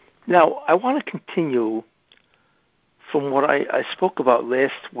Now, I want to continue from what I spoke about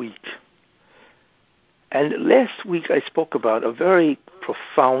last week. And last week I spoke about a very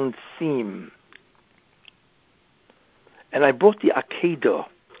profound theme. And I brought the Akedah,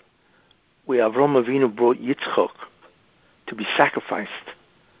 where Avraham Avinu brought Yitzchak to be sacrificed.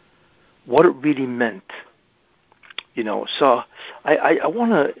 What it really meant. So I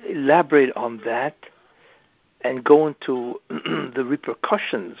want to elaborate on that and go into the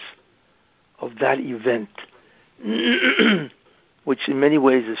repercussions of that event, which in many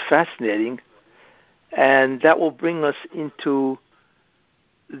ways is fascinating, and that will bring us into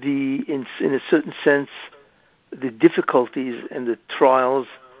in a certain sense, the difficulties and the trials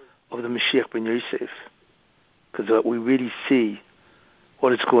of the Mashiach ben Yosef, because we really see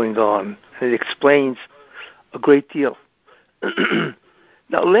what is going on, and it explains a great deal.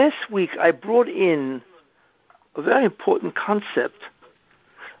 Now, last week I brought in a very important concept,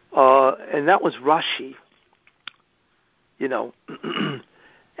 and that was Rashi.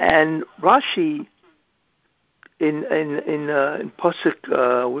 And Rashi in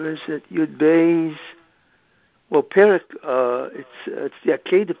Pasuk, where is it? Yud Beis. Well, Perek, it's the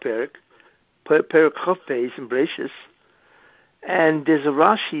Akedah Perek, Perek Chav Beis in Bereshis, and there's a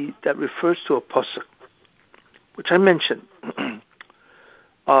Rashi that refers to a Pasuk, which I mentioned.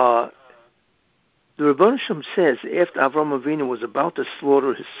 The Rebbeinu Shem says after Avraham Avinu was about to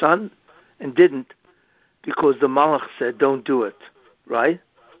slaughter his son and didn't, because the Malach said, don't do it, right?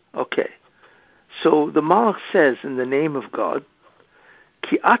 Okay. So the Malach says in the name of God,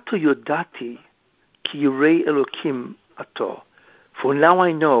 Ki ato yodati ki yirei Elokim ato. For now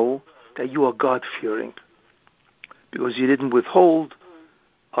I know that you are God-fearing, because you didn't withhold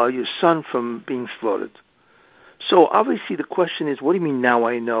your son from being slaughtered. So obviously the question is, what do you mean now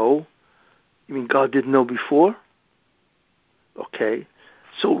I know? You mean God didn't know before? Okay.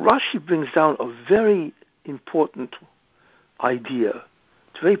 So Rashi brings down a very important idea.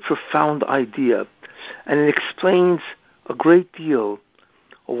 It's a very profound idea. And it explains a great deal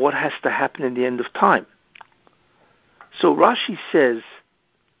of what has to happen in the end of time. So Rashi says,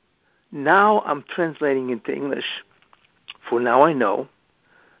 now I'm translating into English, for now I know.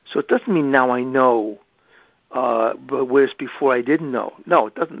 So it doesn't mean now I know, but whereas before I didn't know. No,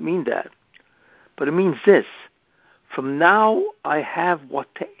 it doesn't mean that. But it means this. From now I have what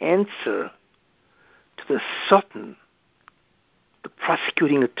to answer to the Satan, the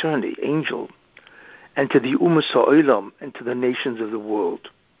prosecuting attorney, angel, and to the Umas HaOlam, and to the nations of the world.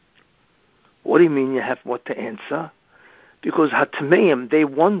 What do you mean you have what to answer? Because Hatameim, they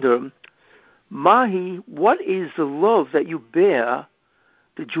wonder, Mahi, what is the love that you bear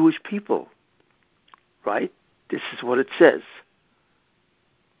the Jewish people? Right? This is what it says.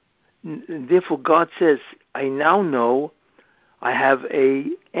 And therefore God says, I now know I have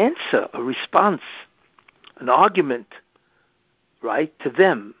an answer, a response, an argument, right, to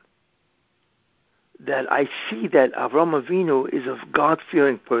them. That I see that Avraham Avinu is a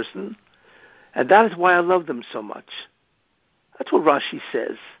God-fearing person, and that is why I love them so much. That's what Rashi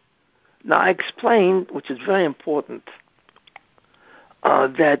says. Now I explained, which is very important,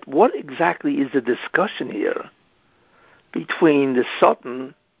 that what exactly is the discussion here between the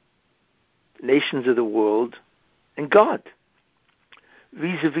Satan, nations of the world, and God,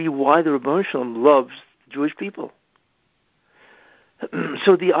 vis-a-vis why the Rebbeinu Shalom loves the Jewish people.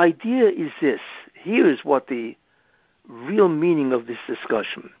 So the idea is this. Here is what the real meaning of this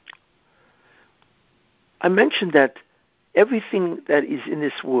discussion. I mentioned that everything that is in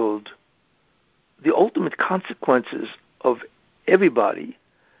this world, the ultimate consequences of everybody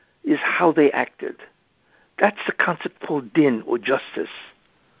is how they acted. That's the concept called din, or justice.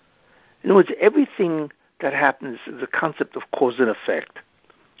 In other words, everything that happens is a concept of cause and effect.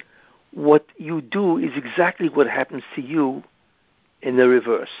 What you do is exactly what happens to you in the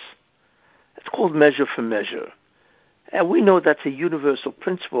reverse. It's called measure for measure. And we know that's a universal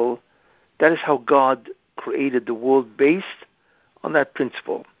principle. That is how God created the world, based on that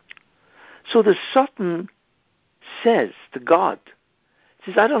principle. So the Satan says to God,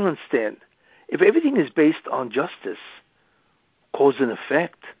 says, I don't understand. If everything is based on justice, cause and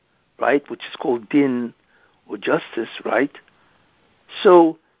effect, right, which is called din, or justice, right?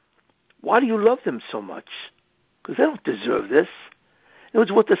 So why do you love them so much? Because they don't deserve this. In other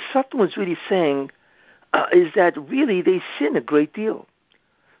words, what the Satan was really saying is that really they sin a great deal.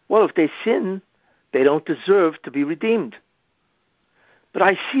 Well, if they sin, they don't deserve to be redeemed. But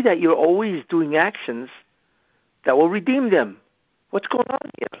I see that you're always doing actions that will redeem them. What's going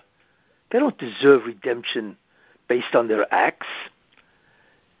on here? They don't deserve redemption based on their acts.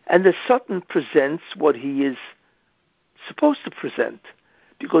 And the Satan presents what he is supposed to present,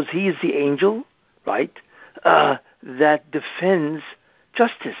 because he is the angel, right, that defends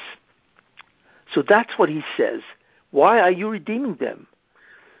justice. So that's what he says. Why are you redeeming them?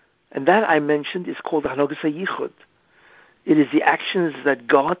 And that I mentioned is called Hanogas HaYichud. It is the actions that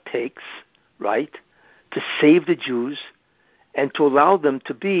God takes, right, to save the Jews and to allow them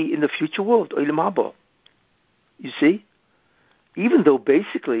to be in the future world, Olam Haba. You see? Even though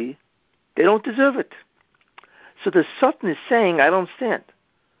basically they don't deserve it. So the Satan is saying, I don't understand.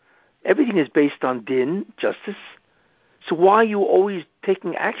 Everything is based on din, justice. So why are you always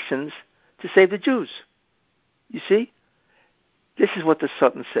taking actions to save the Jews? You see? This is what the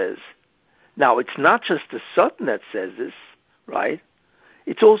Satan says. Now, it's not just the Satan that says this, right?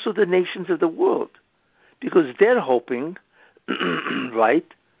 It's also the nations of the world. Because they're hoping, right?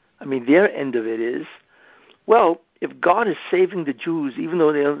 I mean, their end of it is, well, if God is saving the Jews even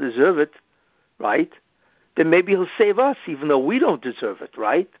though they don't deserve it, right, then maybe he'll save us even though we don't deserve it,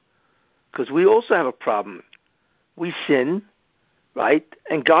 right? Because we also have a problem. We sin, right?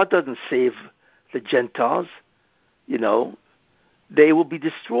 And God doesn't save the Gentiles, you know. They will be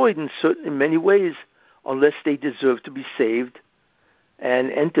destroyed in many ways unless they deserve to be saved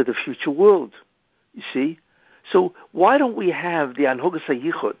and enter the future world, you see. So why don't we have the Hanogas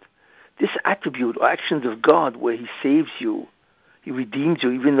HaYichud, this attribute or actions of God where he saves you, he redeems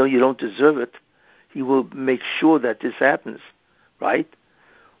you even though you don't deserve it, he will make sure that this happens, right?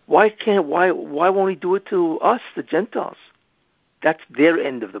 Why won't he do it to us, the Gentiles? That's their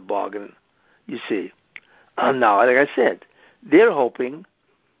end of the bargain, you see. Now, like I said, they're hoping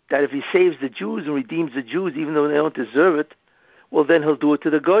that if he saves the Jews and redeems the Jews even though they don't deserve it, well, then he'll do it to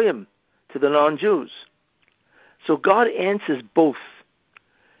the Goyim, to the non-Jews. So God answers both.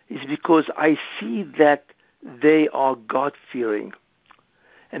 It's because I see that they are God-fearing.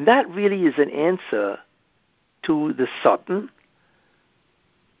 And that really is an answer to the Satan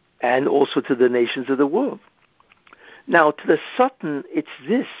and also to the nations of the world. Now, to the Satan, it's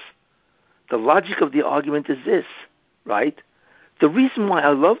this. The logic of the argument is this, right? The reason why I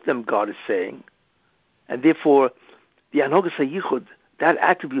love them, God is saying, and therefore the Hanogas HaYichud, that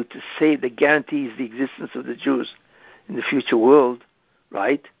attribute to say that guarantees the existence of the Jews in the future world,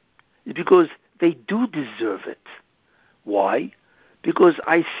 right, is because they do deserve it. Why? Because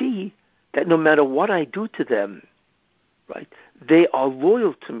I see that no matter what I do to them, right, they are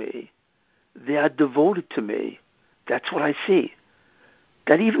loyal to me. They are devoted to me. That's what I see.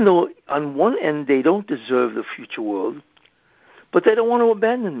 That even though on one end they don't deserve the future world, but they don't want to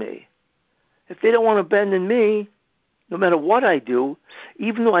abandon me. If they don't want to abandon me, no matter what I do,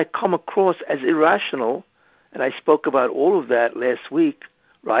 even though I come across as irrational, and I spoke about all of that last week,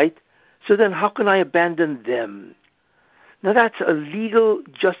 right? So then how can I abandon them? Now that's a legal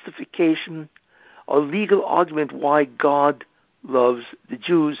justification, a legal argument why God loves the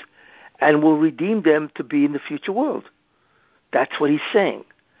Jews and will redeem them to be in the future world. That's what he's saying.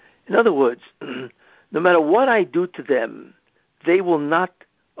 In other words, no matter what I do to them, they will not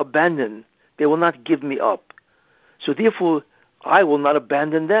abandon, they will not give me up. So therefore, I will not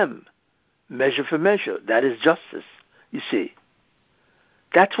abandon them. Measure for measure. That is justice, you see.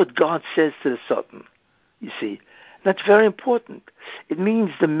 That's what God says to the Satan, you see. That's very important. It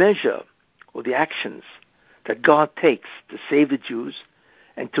means the measure or the actions that God takes to save the Jews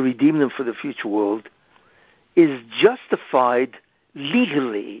and to redeem them for the future world is justified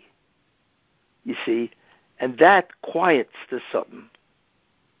legally, you see, and that quiets the Satan.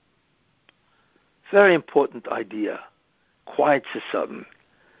 Very important idea. Quiets the Satan.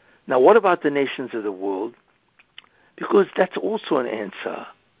 Now, what about the nations of the world? Because that's also an answer.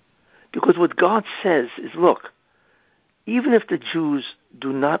 Because what God says is, look, even if the Jews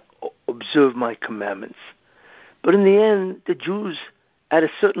do not observe my commandments, but in the end, the Jews at a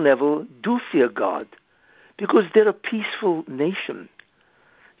certain level do fear God because they're a peaceful nation.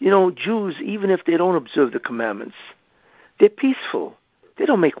 You know, Jews, even if they don't observe the commandments, they're peaceful. They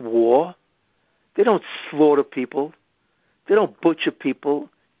don't make war. They don't slaughter people. They don't butcher people,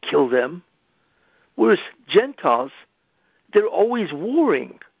 kill them. Whereas Gentiles, they're always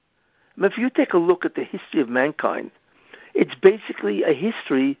warring. I mean, if you take a look at the history of mankind, it's basically a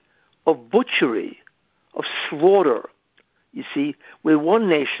history of butchery, of slaughter, you see, where one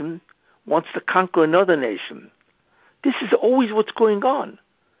nation wants to conquer another nation. This is always what's going on.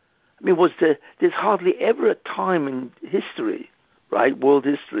 I mean, there's hardly ever a time in history, right, world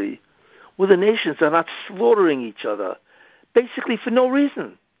history, where the nations are not slaughtering each other, basically for no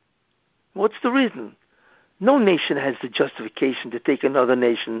reason. What's the reason? No nation has the justification to take another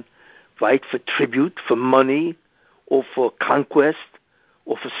nation, right, for tribute, for money, or for conquest,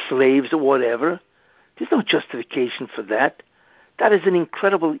 or for slaves, or whatever. There's no justification for that. That is an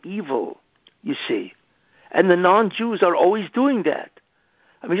incredible evil, you see. And the non-Jews are always doing that.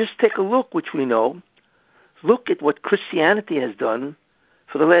 I mean, just take a look, which we know. Look at what Christianity has done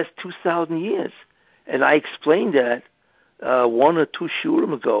for the last 2,000 years. And I explained that one or two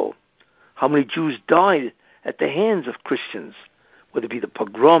shurim ago, how many Jews died at the hands of Christians, whether it be the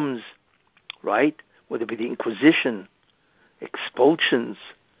pogroms, right? Whether it be the Inquisition, expulsions,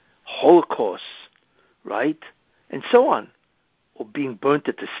 Holocausts, right? And so on. Or being burnt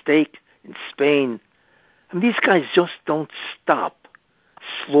at the stake in Spain. I mean, these guys just don't stop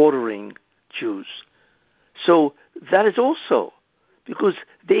slaughtering Jews. So that is also because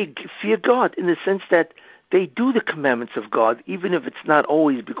they fear God in the sense that they do the commandments of God, even if it's not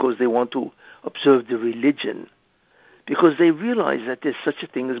always because they want to observe the religion, because they realize that there's such a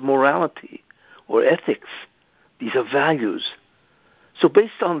thing as morality or ethics. These are values. So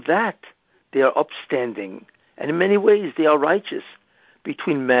based on that, they are upstanding, and in many ways they are righteous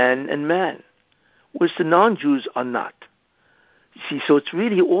between man and man, whereas the non-Jews are not. You see, so it's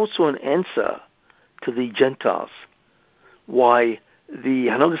really also an answer to the Gentiles, why the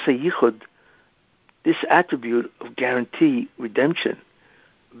Hanagas HaYichud, this attribute of guarantee redemption,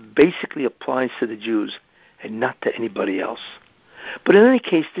 basically applies to the Jews and not to anybody else. But in any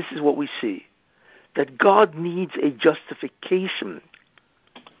case, this is what we see, that God needs a justification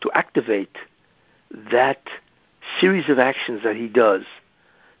to activate that series of actions that he does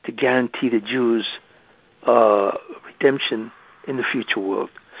to guarantee the Jews redemption in the future world.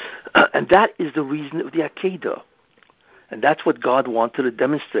 And that is the reason of the Akedah. And that's what God wanted to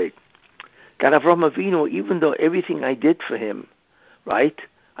demonstrate. That Avraham Avinu, even though everything I did for him, right,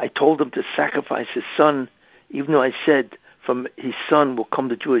 I told him to sacrifice his son, even though I said from his son will come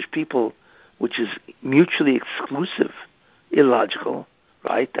the Jewish people, which is mutually exclusive, illogical,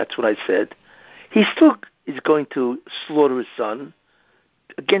 right? That's what I said. He still is going to slaughter his son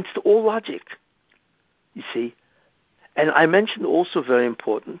against all logic, you see. And I mentioned also, very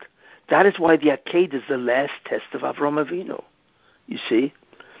important, that is why the Akedah is the last test of Avraham Avinu, you see,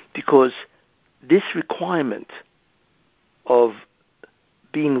 because this requirement of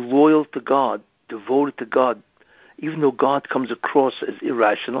being loyal to God, devoted to God, even though God comes across as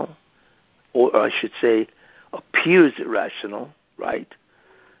irrational, or I should say appears irrational, right?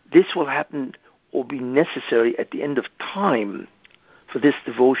 This will happen or be necessary at the end of time for this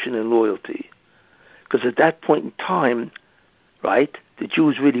devotion and loyalty. Because at that point in time, right, the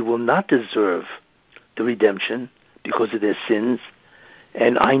Jews really will not deserve the redemption because of their sins,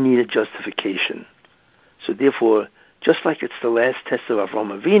 and I need a justification. So therefore, just like it's the last test of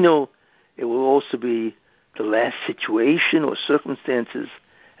Avraham Avinu, it will also be the last situation or circumstances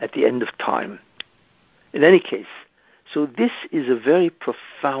at the end of time. In any case, so this is a very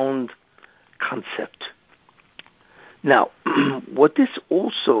profound concept. Now, what this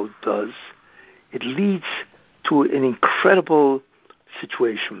also does, it leads to an incredible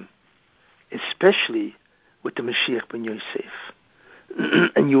situation, especially with the Mashiach ben Yosef.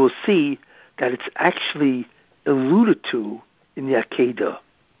 And you will see that it's actually alluded to in the Akedah.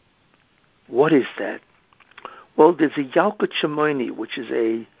 What is that? Well, there's a Yalkut Shimoni, which is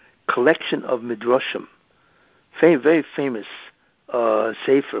a collection of midrashim, very famous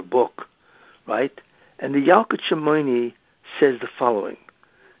sefer book, right? And the Yalkut Shimoni says the following.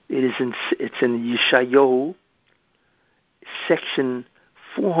 It's in Yeshayahu, section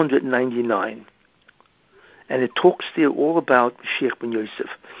 499. And it talks there all about Mashiach ben Yosef.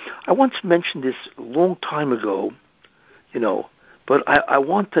 I once mentioned this a long time ago, but I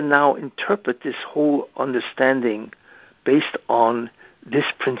want to now interpret this whole understanding based on this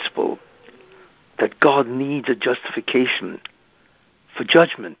principle, that God needs a justification for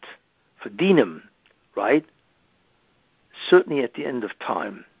judgment, for dinim, right? Certainly at the end of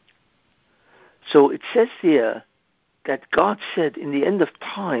time. So it says here that God said in the end of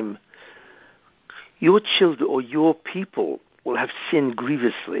time, your children or your people will have sinned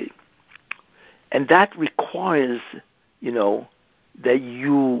grievously. And that requires, that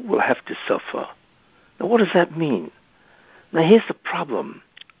you will have to suffer. Now what does that mean? Now here's the problem,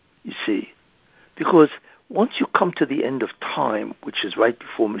 you see. Because once you come to the end of time, which is right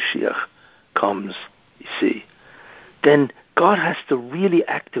before Mashiach comes, you see, then God has to really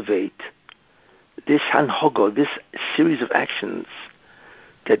activate this hanhogo, this series of actions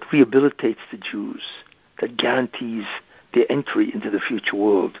that rehabilitates the Jews, that guarantees their entry into the future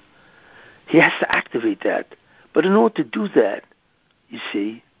world. He has to activate that. But in order to do that, you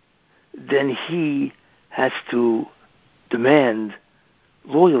see, then he has to demand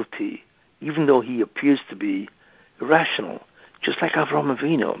loyalty, even though he appears to be irrational, just like Avraham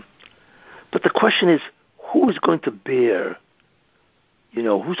Avinu. But the question is, who is going to bear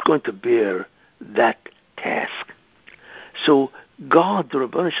who's going to bear that task? So God, the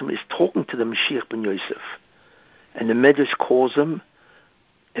Rebbeinu Shem, is talking to the Mashiach ben Yosef. And the Medrash calls him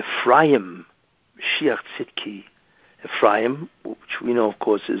Ephraim, Mashiach Tzidki. Ephraim, which we know, of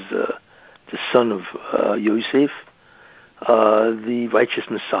course, is the son of Yosef, the righteous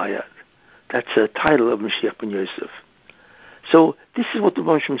Messiah. That's a title of Mashiach ben Yosef. So this is what the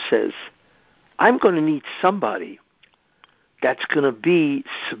Rebbeinu Shem says. I'm going to need somebody that's going to be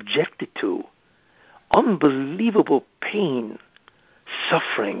subjected to unbelievable pain,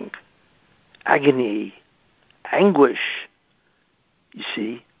 suffering, agony, anguish, you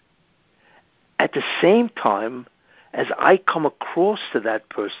see, at the same time as I come across to that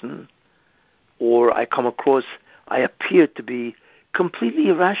person, or I appear to be completely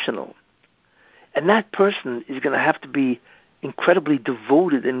irrational. And that person is going to have to be incredibly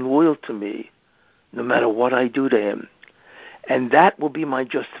devoted and loyal to me, no matter what I do to him. And that will be my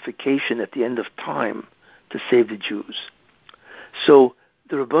justification at the end of time to save the Jews. So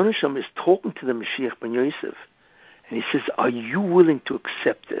the Rebbeinu Shem is talking to the Mashiach ben Yosef, and he says, are you willing to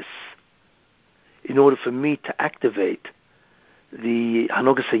accept this in order for me to activate the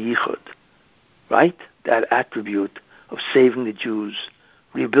Hanogas HaYichud, right? That attribute of saving the Jews,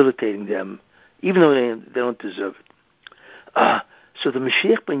 rehabilitating them, even though they don't deserve it. So the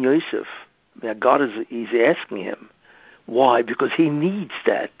Mashiach ben Yosef, God is asking him, why? Because he needs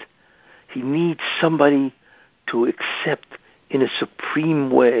that. He needs somebody to accept in a supreme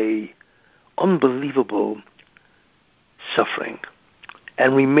way unbelievable suffering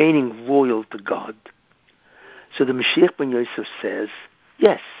and remaining loyal to God. So the Mashiach ben Yosef says,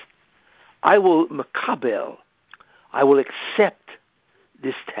 yes, I will makabel, I will accept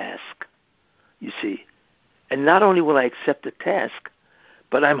this task, you see. And not only will I accept the task,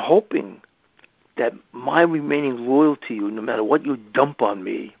 but I'm hoping that my remaining loyal to you, no matter what you dump on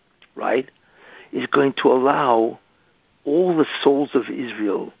me, right, is going to allow all the souls of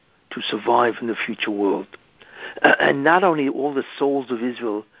Israel to survive in the future world. And not only all the souls of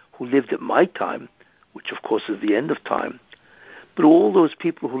Israel who lived at my time, which of course is the end of time, but all those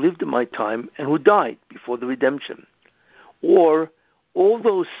people who lived in my time and who died before the redemption. Or all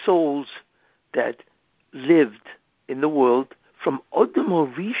those souls that lived in the world from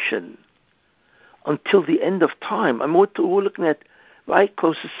Adam Rishon until the end of time. We're looking at, right,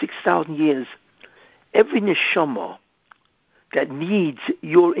 close to 6,000 years. Every neshama that needs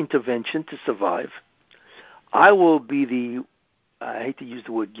your intervention to survive, I will be I hate to use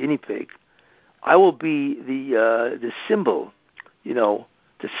the word guinea pig, I will be the symbol,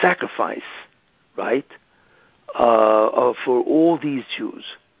 the sacrifice, right, for all these Jews,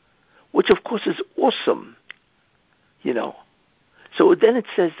 which of course is awesome, So then it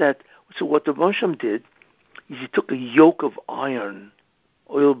says that, so what the Rebbeinu did is he took a yoke of iron,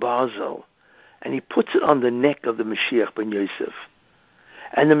 oil basil, and he puts it on the neck of the Mashiach ben Yosef.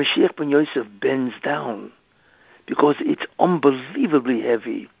 And the Mashiach ben Yosef bends down because it's unbelievably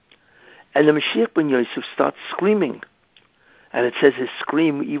heavy. And the Mashiach ben Yosef starts screaming. And it says his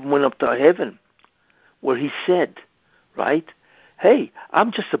scream even went up to heaven, where he said, right, hey,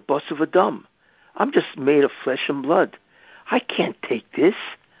 I'm just a bus of Adam. I'm just made of flesh and blood. I can't take this.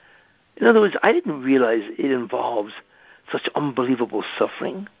 In other words, I didn't realize it involves such unbelievable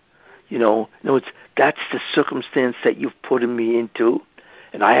suffering. In other words, that's the circumstance that you've put me into,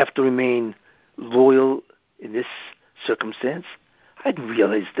 and I have to remain loyal in this circumstance. I didn't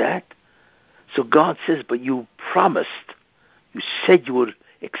realize that. So God says, but you promised, you said you would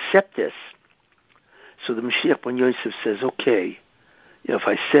accept this. So the Mashiach ben Yosef says, okay, if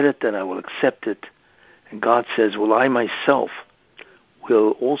I said it, then I will accept it. And God says, well, I myself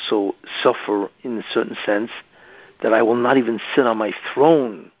will also suffer in a certain sense, that I will not even sit on my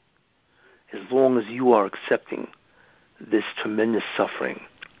throne as long as you are accepting this tremendous suffering.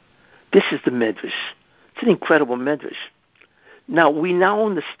 This is the Medrash. It's an incredible Medrash. Now, we now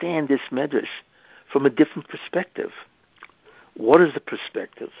understand this Medrash from a different perspective. What is the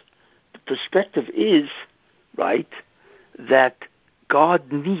perspective? The perspective is, right, that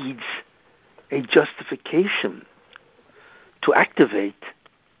God needs a justification to activate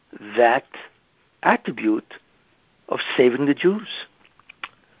that attribute of saving the Jews.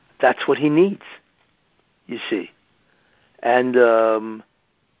 That's what he needs, you see. And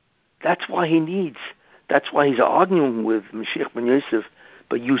that's why he's arguing with Mashiach ben Yosef,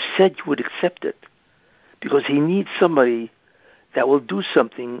 but you said you would accept it. Because he needs somebody that will do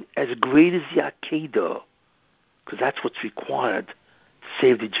something as great as the Akedah, because that's what's required to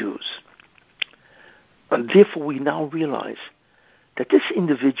save the Jews. And therefore we now realize that this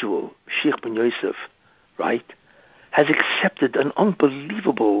individual, Mashiach ben Yosef, right, has accepted an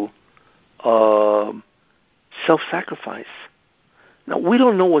unbelievable self-sacrifice. Now, we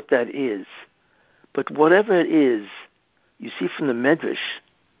don't know what that is, but whatever it is, you see from the Medrash,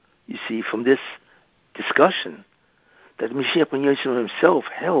 you see from this discussion, that Mashiach ben Yosef himself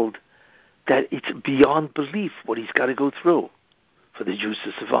held that it's beyond belief what he's got to go through for the Jews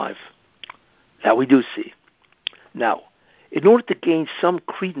to survive. That we do see. Now, in order to gain some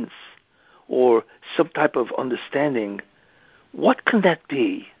credence or some type of understanding, what can that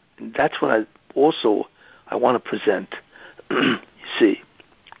be? And that's what I want to present. You see.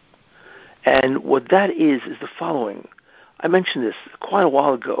 And what that is the following. I mentioned this quite a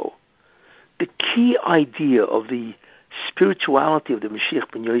while ago. The key idea of the spirituality of the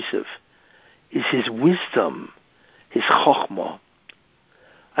Mashiach ben Yosef is his wisdom, his chokhmah.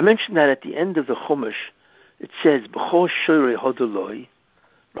 I mentioned that at the end of the Chumash, it says, B'chol Shorei Hodoloi,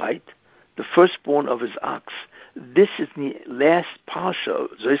 right? The firstborn of his ox. This is the last parsha,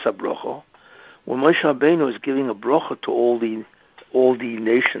 Zois HaBrocha, when Moshe Rabbeinu is giving a brocha to all the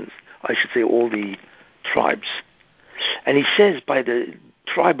nations, I should say all the tribes. And he says by the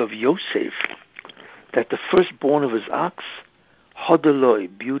tribe of Yosef that the firstborn of his ox, Hodoloi,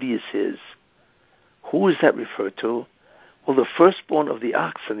 beauty is his. Who is that referred to? Well, the firstborn of the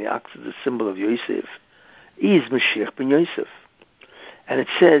ox, and the ox is the symbol of Yosef, is Mashiach ben Yosef. And it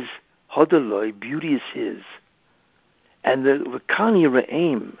says, Hodoloi, beauty is his. And the V'kani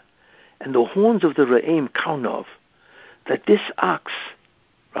Re'im, and the horns of the Re'im Kaunov, that this ox,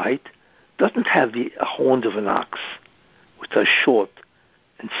 right, doesn't have the horns of an ox, which are short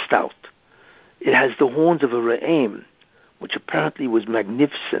and stout. It has the horns of a Re'im, which apparently was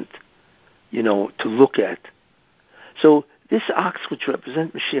magnificent, to look at. So this ox, which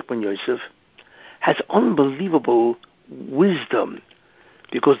represents Mashiach ben Yosef, has unbelievable wisdom,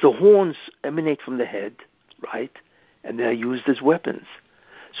 because the horns emanate from the head, right, and they are used as weapons.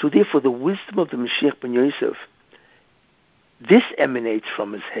 So therefore, the wisdom of the Mashiach ben Yosef, this emanates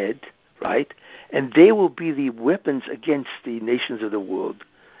from his head, right, and they will be the weapons against the nations of the world,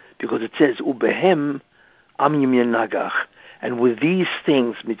 because it says, Ubehem am yimyan nagach, and with these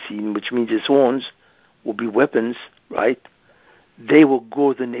things, which means his horns, will be weapons, right, they will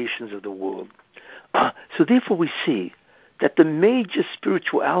gore the nations of the world. So therefore we see that the major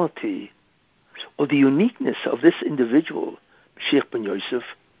spirituality or the uniqueness of this individual, Mashiach ben Yosef,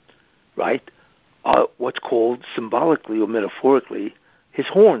 right, are what's called symbolically or metaphorically his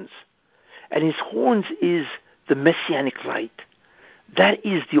horns. And his horns is the messianic light. That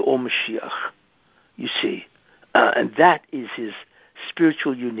is the Or Mashiach, you see. And that is his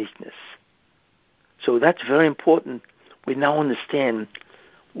spiritual uniqueness. So that's very important. We now understand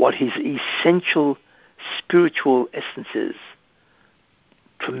what his essential spiritual essence is.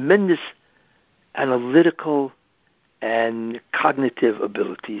 Tremendous analytical and cognitive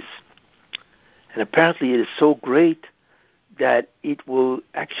abilities. And apparently it is so great that it will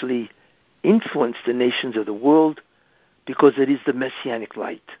actually influence the nations of the world, because it is the messianic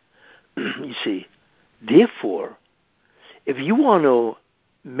light. You see. Therefore, if you want to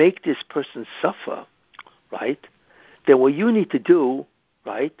make this person suffer, right, then what you need to do,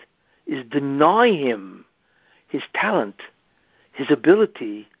 right, is deny him his talent, his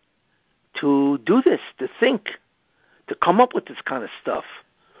ability to do this, to think, to come up with this kind of stuff,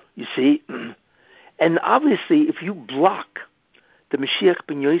 you see. And obviously, if you block the Mashiach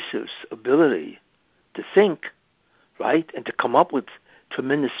ben Yosef's ability to think, right, and to come up with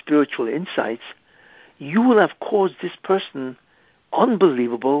tremendous spiritual insights, you will have caused this person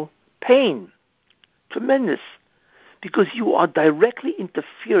unbelievable pain, tremendous, because you are directly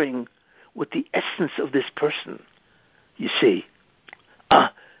interfering with the essence of this person, you see.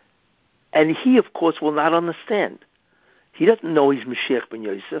 And he, of course, will not understand. He doesn't know he's Mashiach ben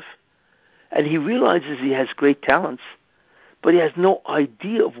Yosef, and he realizes he has great talents, but he has no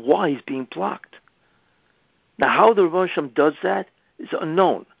idea of why he's being blocked. Now, how the Rebbe Hashem does that is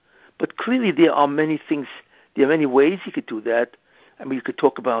unknown. But clearly there are many things, there are many ways he could do that. I mean, you could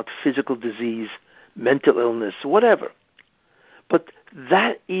talk about physical disease, mental illness, whatever. But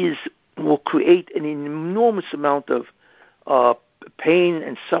that will create an enormous amount of pain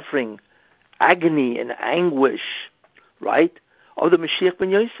and suffering, agony and anguish, right, of the Mashiach ben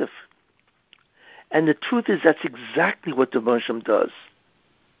Yosef. And the truth is that's exactly what the Rebbe Hashem does,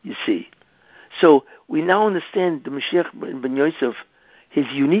 you see. So we now understand the Mashiach ben Yosef, his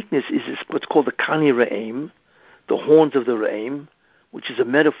uniqueness is what's called the Kani Re'im, the horns of the Re'im, which is a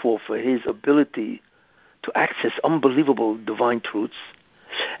metaphor for his ability to access unbelievable divine truths.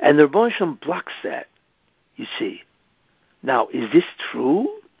 And the Rebbe Hashem blocks that, you see. Now, is this true?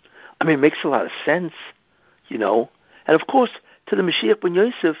 I mean, it makes a lot of sense, And of course, to the Mashiach ben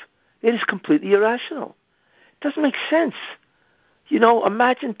Yosef, it is completely irrational. It doesn't make sense.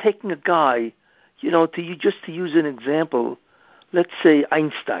 Imagine taking a guy, just to use an example, let's say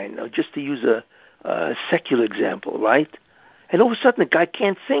Einstein, or just to use a secular example, right? And all of a sudden the guy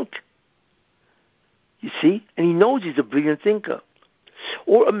can't think. You see? And he knows he's a brilliant thinker.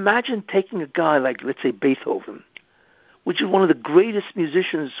 Or imagine taking a guy like, let's say, Beethoven, which is one of the greatest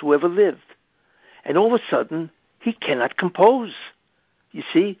musicians who ever lived. And all of a sudden, he cannot compose. You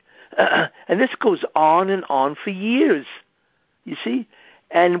see? And this goes on and on for years. You see?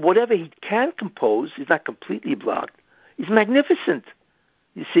 And whatever he can compose, he's not completely blocked. He's magnificent.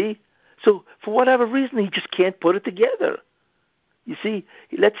 You see? So for whatever reason, he just can't put it together. You see?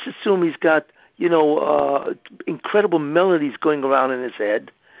 Let's assume he's got, incredible melodies going around in his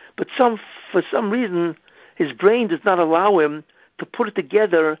head, but for some reason, his brain does not allow him to put it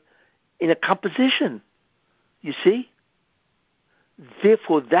together in a composition. You see?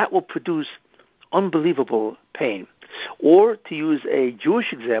 Therefore, that will produce unbelievable pain. Or, to use a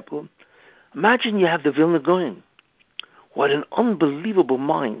Jewish example, imagine you have the Vilna Gaon. What an unbelievable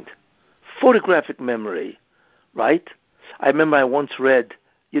mind. Photographic memory, right? I remember I once read,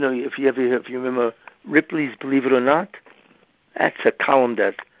 if you remember Ripley's Believe It or Not, that's a column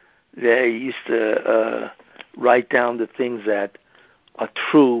that they used to write down the things that are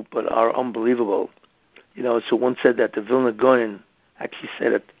true but are unbelievable. So one said that the Vilna Gaon, actually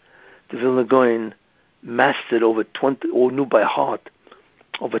said it, the Vilna Gaon mastered over 20, or knew by heart,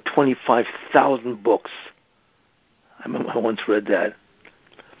 over 25,000 books. I remember I once read that.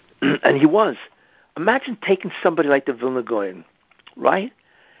 And he was. Imagine taking somebody like the Vilna Gaon, right?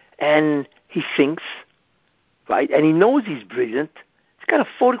 And he thinks, right? And he knows he's brilliant. He's got a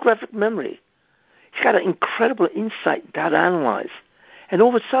photographic memory. He's got an incredible insight into how to analyze. And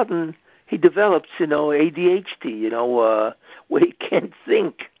all of a sudden, he develops, ADHD, where he can't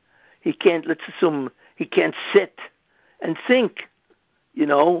think. He can't, let's assume, he can't sit and think,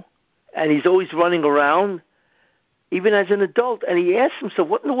 and he's always running around, even as an adult. And he asks himself,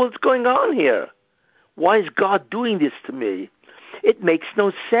 what in the world's going on here? Why is God doing this to me? It makes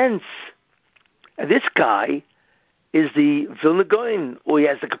no sense. And this guy is the Vilna Gaon, or he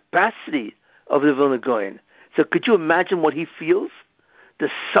has the capacity of the Vilna Gaon. So could you imagine what he feels? The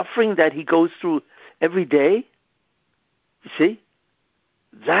suffering that he goes through every day? You see?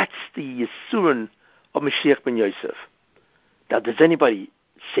 That's the Yisurin of Mashiach ben Yosef. Now, does anybody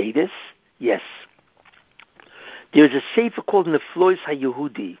say this? Yes. There's a sefer called Neflois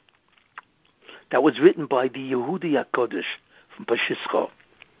HaYehudi that was written by the Yehudi HaKodesh from Pashischa,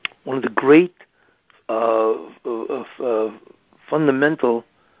 one of the great fundamental,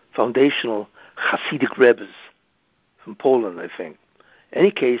 foundational Hasidic Rebbes from Poland, I think. In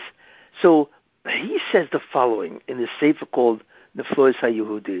any case, so he says the following in this sefer called Neflois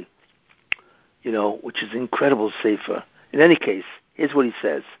HaYehudi, which is an incredible sefer. In any case, here's what he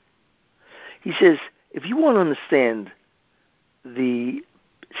says. He says, if you want to understand the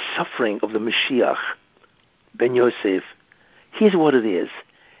suffering of the Mashiach ben Yosef, here's what it is.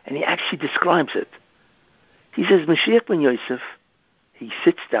 And he actually describes it. He says, Mashiach ben Yosef, he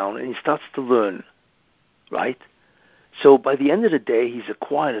sits down and he starts to learn, right? So by the end of the day, he's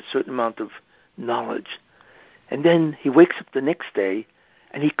acquired a certain amount of knowledge. And then he wakes up the next day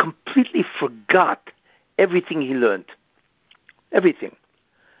and he completely forgot everything he learned. Everything.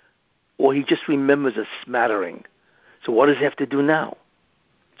 Or he just remembers a smattering. So what does he have to do now?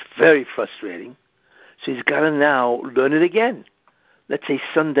 It's very frustrating. So he's got to now learn it again. Let's say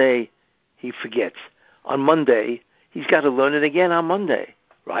Sunday he forgets. On Monday, he's got to learn it again on Monday,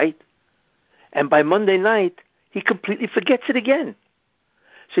 right? And by Monday night, he completely forgets it again.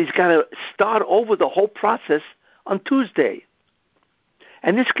 So he's got to start over the whole process on Tuesday.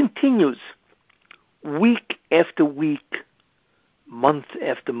 And this continues week after week, month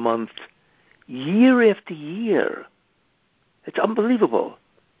after month, year after year. It's unbelievable.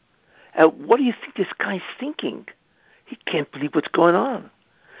 What do you think this guy's thinking? He can't believe what's going on.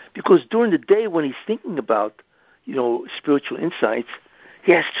 Because during the day when he's thinking about, spiritual insights,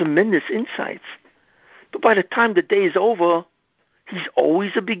 he has tremendous insights. But by the time the day is over, he's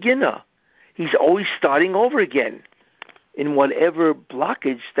always a beginner. He's always starting over again in whatever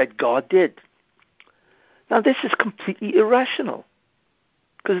blockage that God did. Now, this is completely irrational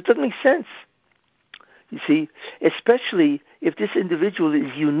because it doesn't make sense. You see, especially if this individual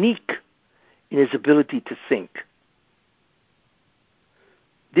is unique in his ability to think.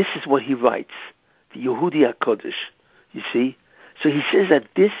 This is what he writes, the Yehudi HaKodesh, you see. So he says that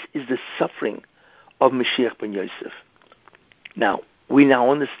this is the suffering of Mashiach ben Yosef. Now, we now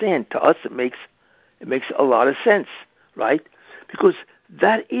understand. To us, it makes a lot of sense. right? Because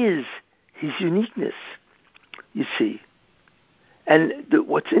that is his uniqueness, you see. And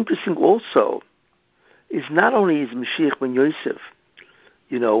what's interesting also is not only is Mashiach ben Yosef,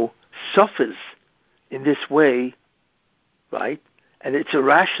 suffers in this way, right? And it's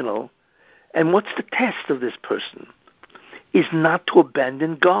irrational. And what's the test of this person? Is not to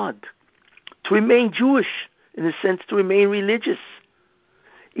abandon God, to remain Jewish, in a sense, to remain religious.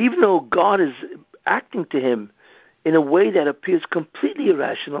 Even though God is acting to him in a way that appears completely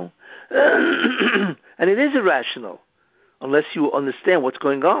irrational, and it is irrational, unless you understand what's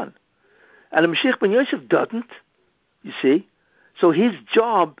going on. And the Mashiach ben Yosef doesn't, you see. So his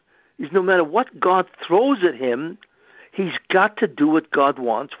job is no matter what God throws at him, he's got to do what God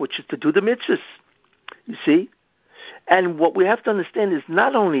wants, which is to do the mitzvahs, you see. And what we have to understand is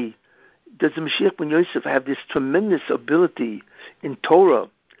not only does the Mashiach ben Yosef have this tremendous ability in Torah,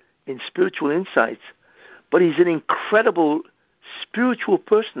 in spiritual insights, but he's an incredible spiritual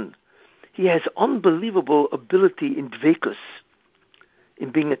person. He has unbelievable ability in dveikus,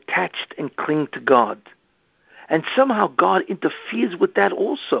 in being attached and cling to God. And somehow God interferes with that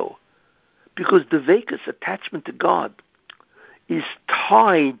also, because dveikus, attachment to God, is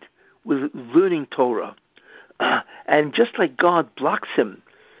tied with learning Torah. And just like God blocks him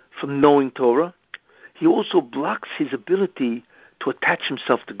from knowing Torah, he also blocks his ability to attach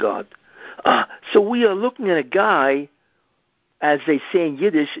himself to God. So we are looking at a guy, as they say in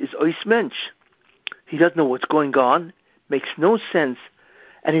Yiddish, is ois mensch. He doesn't know what's going on, makes no sense,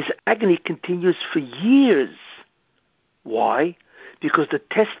 and his agony continues for years. Why? Because the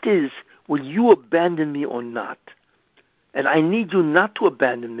test is, will you abandon me or not? And I need you not to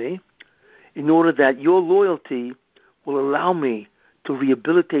abandon me in order that your loyalty will allow me to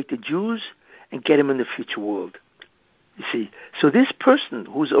rehabilitate the Jews and get them in the future world. You see, so this person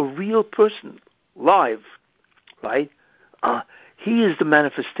who's a real person, live, right, he is the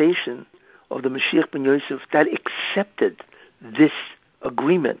manifestation of the Mashiach ben Yosef that accepted this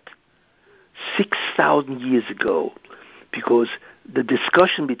agreement 6,000 years ago, because the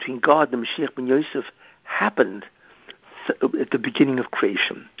discussion between God and Mashiach ben Yosef happened at the beginning of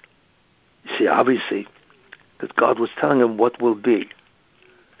creation. You see, obviously, that God was telling him what will be.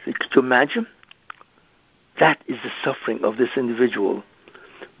 See, could you imagine? That is the suffering of this individual,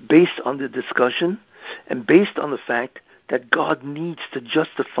 based on the discussion and based on the fact that God needs to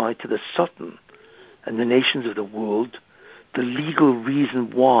justify to the Satan and the nations of the world the legal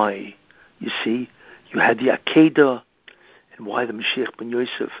reason why, you see, you had the Akedah and why the Mashiach ben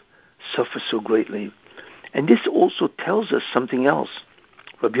Yosef suffers so greatly. And this also tells us something else.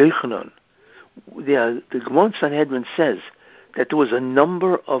 Rabbi Yochanan, the Gemara Sanhedrin says that there was a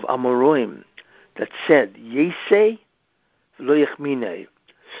number of Amoraim that said, Yesei v'lo yechminei,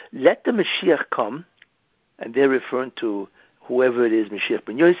 let the Mashiach come, and they're referring to whoever it is, Mashiach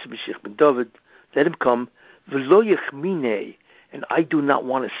ben Yosef, Mashiach ben David, let him come, v'lo yechminei, and I do not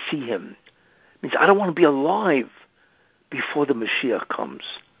want to see him. It means I don't want to be alive before the Mashiach comes,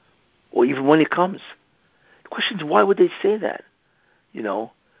 or even when he comes. The question is, why would they say that?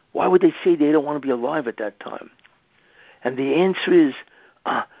 Why would they say they don't want to be alive at that time? And the answer is,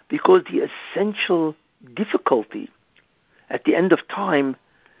 because the essential difficulty at the end of time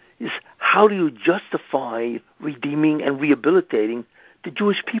is, how do you justify redeeming and rehabilitating the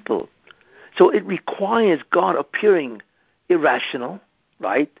Jewish people? So it requires God appearing irrational,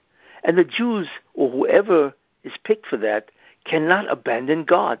 right? And the Jews, or whoever is picked for that, cannot abandon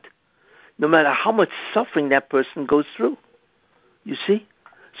God, no matter how much suffering that person goes through. You see?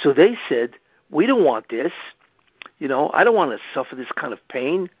 So they said, we don't want this. I don't want to suffer this kind of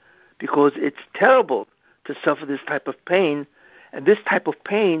pain, because it's terrible to suffer this type of pain, and this type of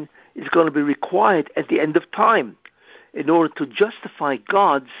pain is going to be required at the end of time in order to justify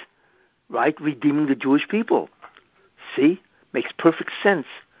God's, right, redeeming the Jewish people. See? Makes perfect sense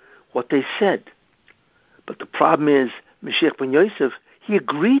what they said. But the problem is, Mashiach ben Yosef, he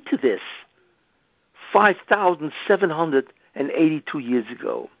agreed to this 5,782 years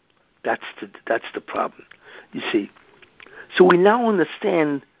ago. That's the problem, you see. So we now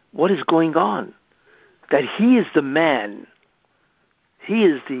understand what is going on, that he is the man, he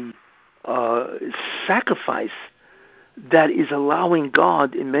is the sacrifice that is allowing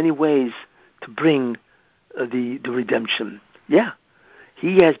God in many ways to bring the redemption. Yeah,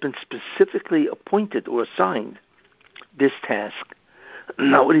 he has been specifically appointed or assigned this task.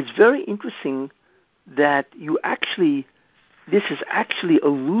 Now, it is very interesting that this is actually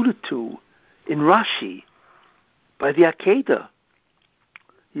alluded to in Rashi by the Akedah,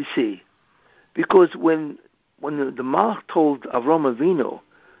 you see, because when the Malach told Avram Avinu,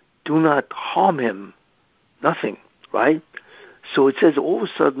 do not harm him, nothing, right? So it says all of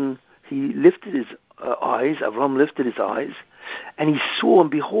a sudden he lifted his eyes, Avram lifted his eyes, and he saw,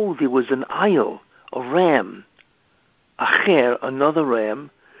 and behold, there was an aisle, a ram, acher, another ram,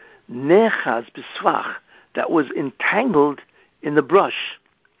 nechaz b'svach, that was entangled in the brush,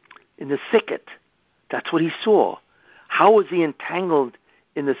 in the thicket. That's what he saw. How was he entangled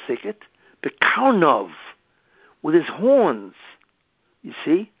in the thicket? Bekarnov, with his horns. You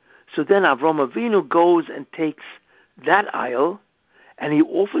see? So then Avram Avinu goes and takes that aisle, and he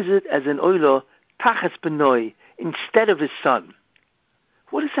offers it as an oila tachas benoi, instead of his son.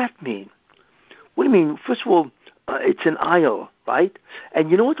 What does that mean? What do you mean? First of all, it's an aisle, right?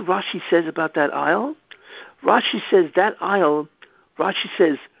 And you know what Rashi says about that aisle? Rashi says that aisle,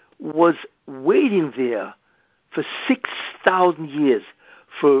 was waiting there for 6,000 years,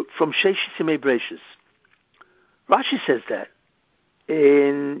 from Sheish Simei Breishis. Rashi says that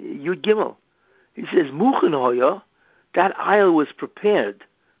in Yud Gimel. He says, Muchen Hoya, that aisle was prepared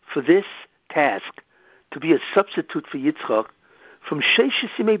for this task, to be a substitute for Yitzchak, from Sheish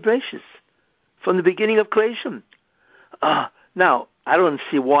Simei Breishis, from the beginning of creation. Now, I don't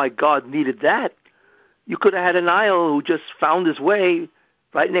see why God needed that. You could have had an aisle who just found his way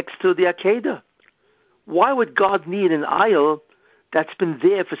right next to the Akedah. Why would God need an aisle that's been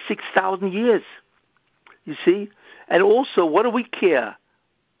there for 6,000 years? You see? And also, what do we care?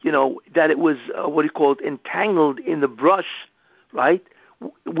 That it was, entangled in the brush, right?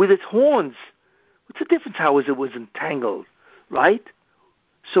 With its horns. What's the difference how it was entangled, right?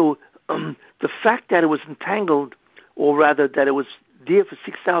 So the fact that it was entangled, or rather that it was there for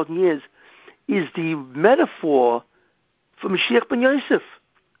 6,000 years, is the metaphor for Mashiach ben Yosef.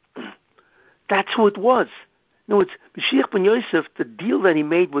 That's who it was. No, it's Mashiach ben Yosef. The deal that he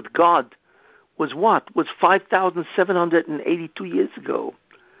made with God was what? Was 5,782 years ago,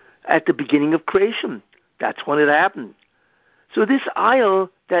 at the beginning of creation. That's when it happened. So this aisle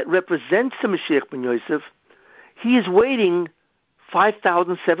that represents the Mashiach ben Yosef, he is waiting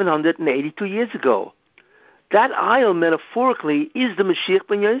 5,782 years ago. That aisle, metaphorically, is the Mashiach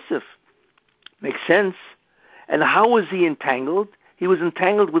ben Yosef. Makes sense. And how was he entangled? He was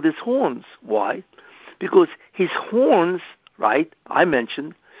entangled with his horns. Why? Because his horns, right, I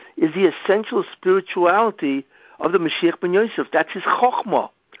mentioned, is the essential spirituality of the Mashiach ben Yosef. That's his chokhmah.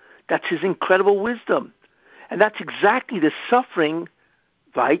 That's his incredible wisdom. And that's exactly the suffering,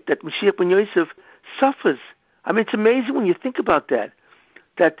 right, that Mashiach ben Yosef suffers. I mean, it's amazing when you think about that.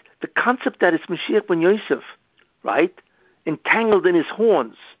 That the concept that it's Mashiach ben Yosef, right, entangled in his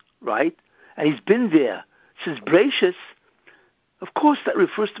horns, right, and he's been there since Breishis. Of course, that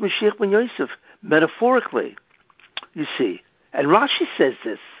refers to Mashiach ben Yosef, metaphorically, you see. And Rashi says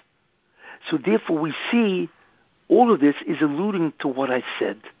this. So therefore we see all of this is alluding to what I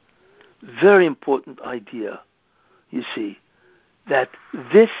said. Very important idea, you see. That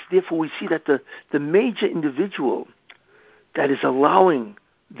this, therefore we see that the major individual that is allowing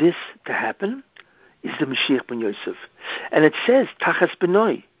this to happen is the Mashiach ben Yosef. And it says, Tachas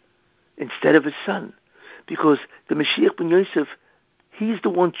benoi, instead of his son. Because the Mashiach ben Yosef, he's the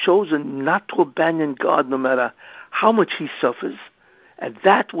one chosen not to abandon God no matter how much he suffers, and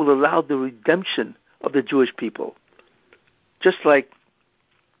that will allow the redemption of the Jewish people. Just like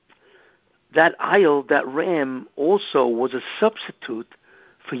that aisle, that ram, also was a substitute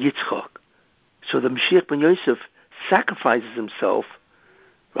for Yitzchak. So the Mashiach ben Yosef sacrifices himself,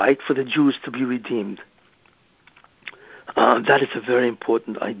 right, for the Jews to be redeemed. That is a very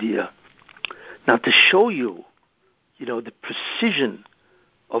important idea. Now, to show you, the precision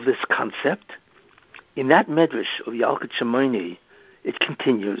of this concept, in that medrash of Yalkut Shimoni, it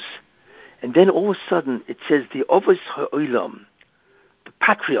continues. And then all of a sudden it says the Ovos HaOlam, the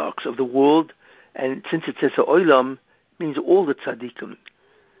patriarchs of the world, and since it says HaOlam, it means all the tzaddikim.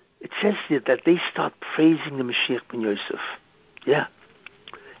 It says here that they start praising the Mashiach ben Yosef. Yeah.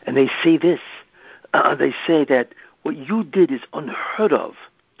 And they say this. They say that what you did is unheard of.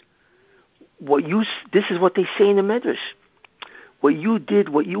 This is what they say in the Medrash. What you did,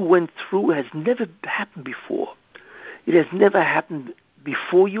 what you went through has never happened before. It has never happened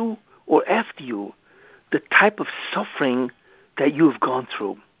before you or after you, the type of suffering that you have gone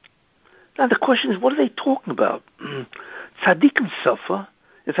through. Now the question is, what are they talking about? Tzaddikim suffer.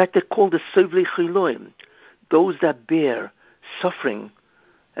 In fact, they're called the Sovlei Chiloim, those that bear suffering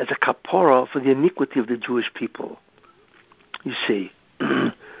as a kapara for the iniquity of the Jewish people. You see.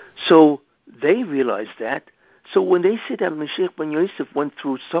 So they realize that. So when they say that Mashiach ben Yosef went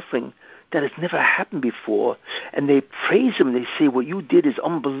through suffering that has never happened before, and they praise him, they say, what you did is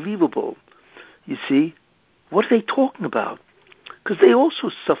unbelievable. You see? What are they talking about? Because they also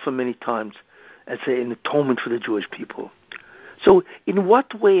suffer many times as an atonement for the Jewish people. So in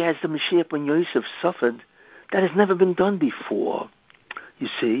what way has the Mashiach ben Yosef suffered that has never been done before, you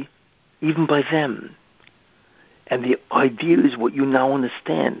see, even by them? And the idea is what you now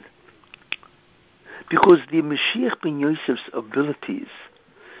understand. Because the Mashiach ben Yosef's abilities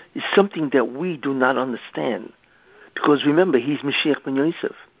is something that we do not understand. Because remember, he's Mashiach ben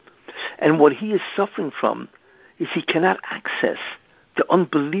Yosef. And what he is suffering from is he cannot access the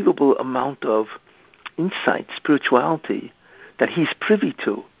unbelievable amount of insight, spirituality, that he's privy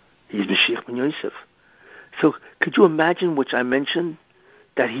to. He's Mashiach ben Yosef. So could you imagine, which I mentioned,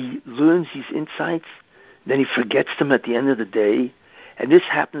 that he learns these insights, then he forgets them at the end of the day, and this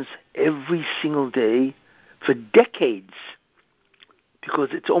happens every single day for decades, because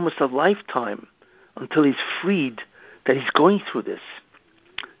it's almost a lifetime until he's freed that he's going through this.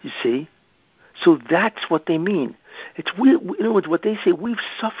 You see? So that's what they mean. It's in other words, what they say, we've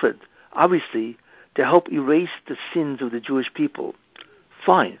suffered, obviously, to help erase the sins of the Jewish people.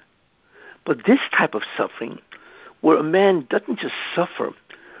 Fine. But this type of suffering, where a man doesn't just suffer,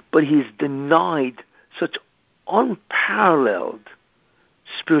 but he's denied such unparalleled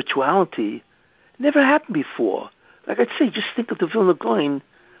spirituality, never happened before. Like I'd say, just think of the Vilna Gaon,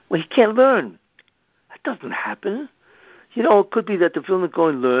 where he can't learn. That doesn't happen. You know, it could be that the Vilna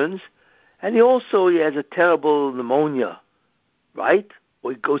Gaon learns, and he has a terrible pneumonia, right?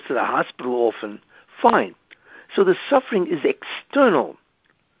 Or he goes to the hospital often. Fine. So the suffering is external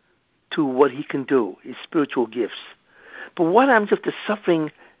to what he can do, his spiritual gifts. But what happens if the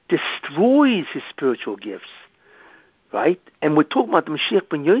suffering destroys his spiritual gifts, right? And we're talking about the Mashiach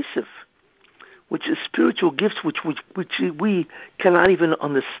ben Yosef, which is spiritual gifts which we cannot even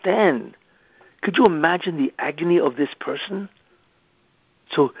understand. Could you imagine the agony of this person?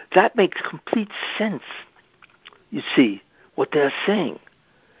 So that makes complete sense, you see, what they're saying.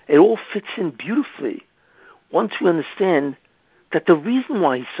 It all fits in beautifully once we understand that the reason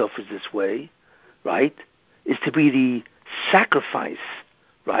why he suffers this way, right, is to be the sacrifice,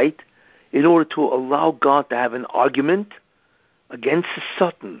 right, in order to allow God to have an argument against the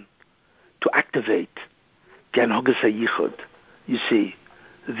Satan to activate the Anhagas HaYichud, you see,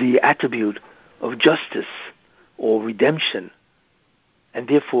 the attribute of justice or redemption. And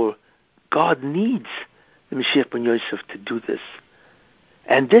therefore, God needs the Mashiach ben Yosef to do this.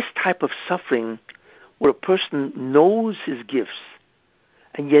 And this type of suffering, where a person knows his gifts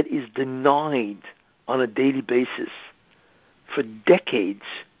and yet is denied on a daily basis for decades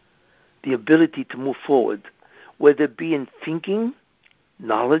the ability to move forward, whether it be in thinking,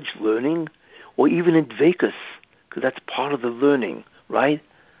 knowledge, learning, or even in dvekus, because that's part of the learning, right?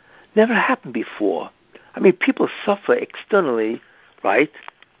 Never happened before. I mean, people suffer externally, right?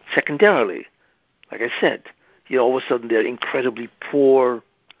 Secondarily, like I said, all of a sudden they're incredibly poor,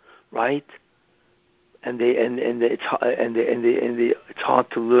 right? And it's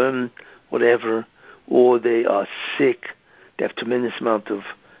hard to learn whatever, or they are sick, they have tremendous amount of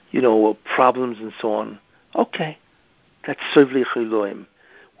problems and so on. Okay, that's Sovli Chiloim,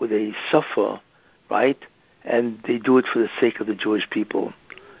 where they suffer, right? And they do it for the sake of the Jewish people.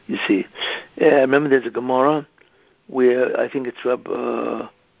 You see, remember there's a Gemara where I think it's Reb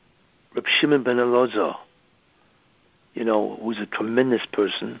Shimon ben Elazar, who's a tremendous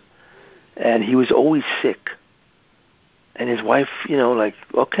person, and he was always sick. And his wife,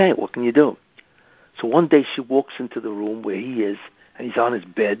 okay, what can you do? So one day she walks into the room where he is, and he's on his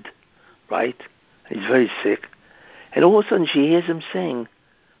bed, right? And he's very sick. And all of a sudden she hears him saying,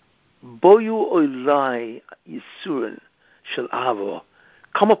 Boyu Oilai Yisurin Shel Avo,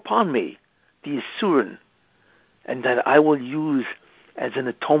 come upon me, the Yisurin, and that I will use as an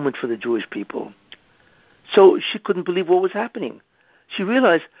atonement for the Jewish people. So she couldn't believe what was happening. She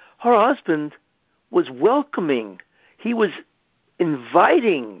realized her husband was welcoming, he was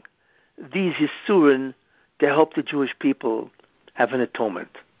inviting these Yisurin to help the Jewish people have an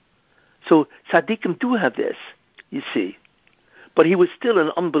atonement. So tzaddikim do have this, you see. But he was still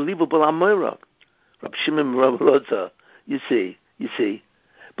an unbelievable Amora, Rab Shimon ben Elazar, you see.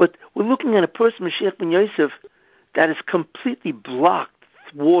 But we're looking at a person, Mashiach ben Yosef, that is completely blocked,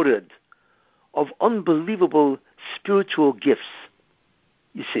 thwarted, of unbelievable spiritual gifts,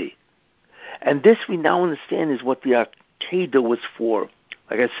 you see. And this we now understand is what the Akedah was for,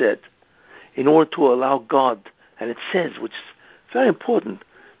 like I said, in order to allow God, and it says, which is very important,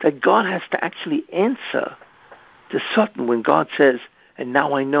 that God has to actually answer the Satan when God says, and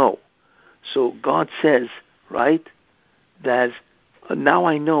now I know. So God says, right, that now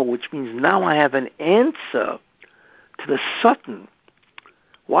I know, which means now I have an answer to the Satan.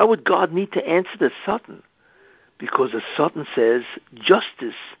 Why would God need to answer the Satan? Because the Satan says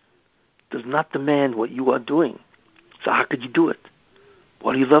justice does not demand what you are doing. So how could you do it?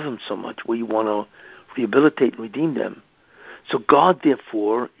 Why do you love him so much? Well, you want to rehabilitate and redeem them. So God,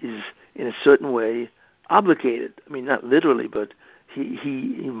 therefore, is in a certain way obligated. I mean, not literally, but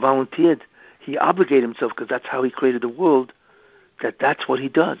he volunteered. He obligated himself because that's how he created the world, that's what he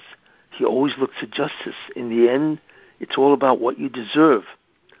does. He always looks at justice. In the end, it's all about what you deserve,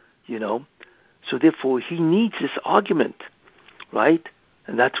 you know. So therefore, he needs this argument, right?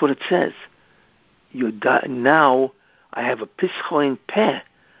 And that's what it says. Now, I have a pischoin peh.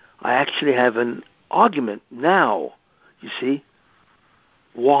 I actually have an argument now, you see,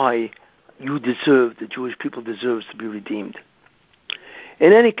 why the Jewish people deserves to be redeemed.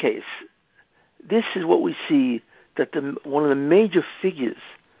 In any case, this is what we see, that one of the major figures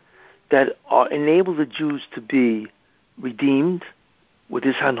that enable the Jews to be redeemed with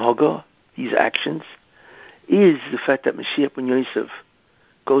this hanhaga, these actions, is the fact that Mashiach ben Yosef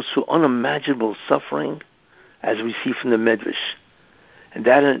goes through unimaginable suffering, as we see from the Medrash. And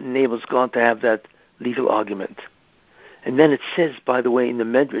that enables God to have that legal argument. And then it says, by the way, in the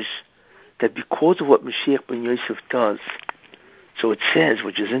Medrash, that because of what Mashiach ben Yosef does, so it says,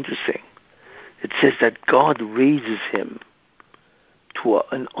 which is interesting, it says that God raises him to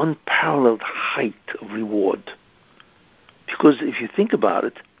an unparalleled height of reward. Because if you think about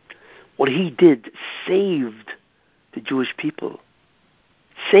it, what he did saved the Jewish people.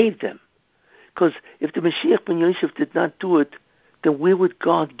 Saved them. Because if the Mashiach ben Yosef did not do it, then where would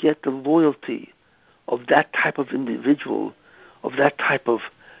God get the loyalty of that type of individual, of that type of,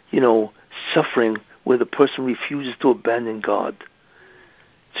 suffering where the person refuses to abandon God?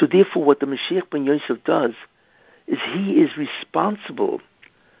 So therefore what the Mashiach ben Yosef does is he is responsible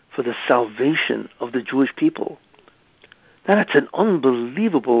for the salvation of the Jewish people. Now that's an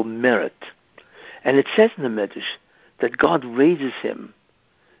unbelievable merit. And it says in the Medrash that God raises him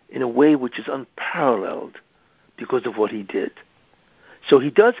in a way which is unparalleled because of what he did. So he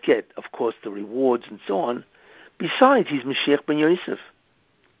does get, of course, the rewards and so on. Besides, he's Mashiach ben Yosef.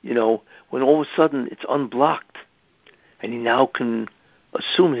 When all of a sudden it's unblocked and he now can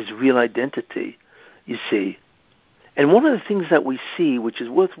assume his real identity, you see. And one of the things that we see, which is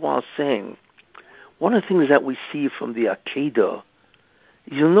worthwhile saying, one of the things that we see from the Akedah,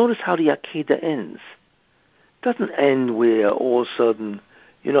 you'll notice how the Akedah ends. It doesn't end where all of a sudden,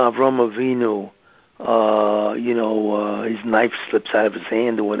 Avram Avinu, his knife slips out of his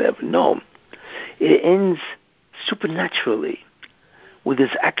hand or whatever. No. It ends supernaturally, where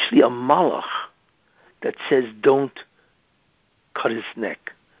there's actually a malach that says, don't cut his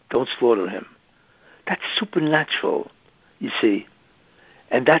neck, don't slaughter him. That's supernatural, you see.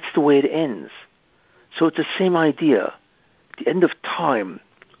 And that's the way it ends. So it's the same idea. At the end of time,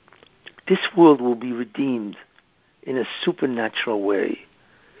 this world will be redeemed in a supernatural way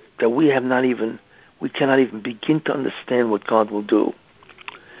that we cannot even begin to understand what God will do.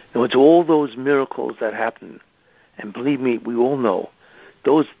 And it's all those miracles that happen. And believe me, we all know,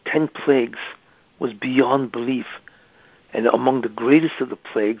 those 10 plagues was beyond belief. And among the greatest of the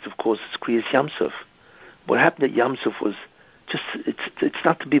plagues, of course, is Kriyas Yamsuf. What happened at Yamsuf was just, it's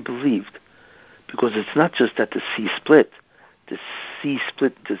not to be believed. Because it's not just that the sea split. The sea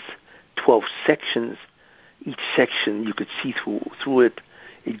split, there's 12 sections. Each section, you could see through it.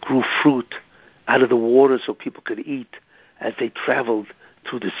 It grew fruit out of the water so people could eat as they traveled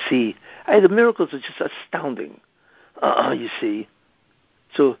through the sea. The miracles are just astounding, you see.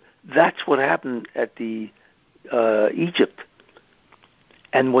 So that's what happened at the Egypt.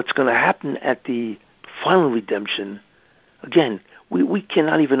 And what's going to happen at the final redemption, again, we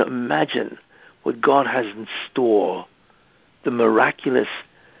cannot even imagine what God has in store, the miraculous,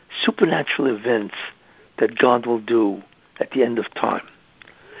 supernatural events that God will do at the end of time.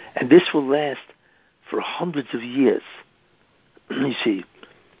 And this will last for hundreds of years, you see,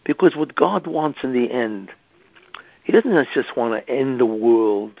 because what God wants in the end, he doesn't just want to end the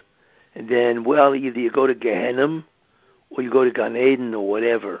world and then, either you go to Gehenna or you go to Gan Eden or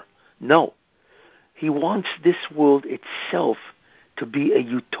whatever. No. He wants this world itself to be a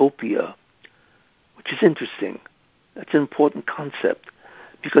utopia, which is interesting. That's an important concept.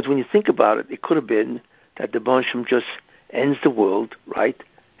 Because when you think about it, it could have been that the Bansham just ends the world, right?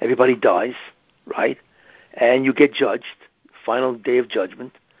 Everybody dies, right? And you get judged, final day of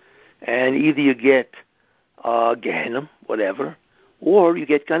judgment. And either you get Gehenna, whatever, or you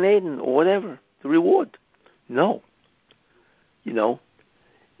get Gan Eden or whatever, the reward. No.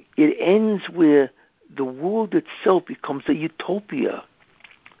 It ends where the world itself becomes a utopia.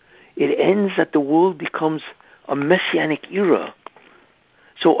 It ends that the world becomes a messianic era.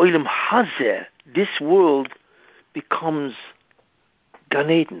 So Olam Hazeh, this world, becomes Gan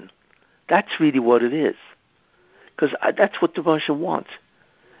Eden. That's really what it is. Because that's what the Russian wants.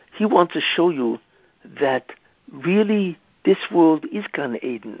 He wants to show you that really this world is Gan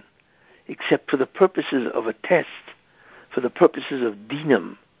Eden, except for the purposes of a test, for the purposes of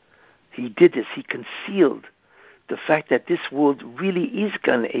dinam. He did this. He concealed the fact that this world really is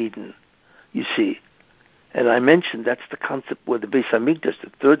Gan Eden, you see. And I mentioned that's the concept where the Beis Hamikdash,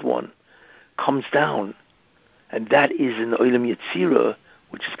 the third one, comes down. And that is in Olam Yetzirah,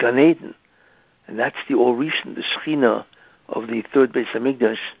 which is Gan Eden. And that's the Orishan, the Shekhinah of the third Beis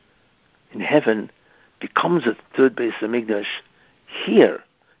Hamikdash in heaven, becomes a third Beis Hamikdash here,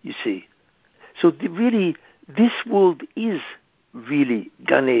 you see. So really, this world is really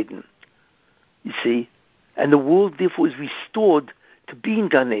Gan Eden, you see. And the world, therefore, is restored to being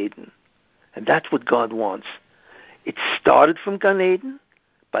Gan Eden. And that's what God wants. It started from Gan Eden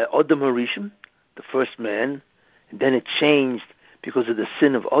by Adam Harishon, the first man, and then it changed because of the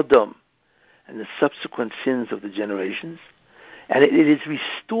sin of Adam and the subsequent sins of the generations. And it is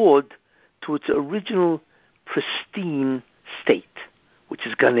restored to its original pristine state, which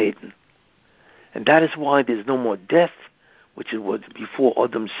is Gan Eden. And that is why there's no more death, which is what before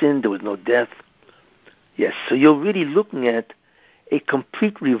Adam sinned, there was no death. Yes, so you're really looking at a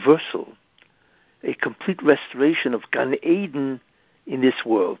complete reversal, a complete restoration of Gan Eden in this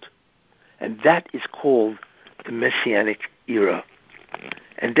world. And that is called the Messianic era.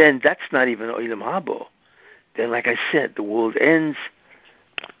 And then that's not even Olam Haba. Then, like I said, the world ends,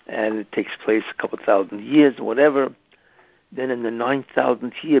 and it takes place a couple thousand years or whatever. Then in the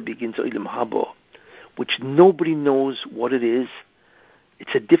 9,000th year begins Olam Haba, which nobody knows what it is.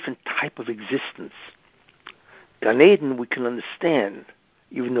 It's a different type of existence. Gan Eden we can understand,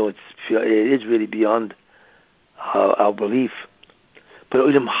 even though it is really beyond our belief. But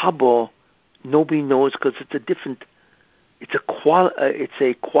Olam Haba, nobody knows because it's a different. It's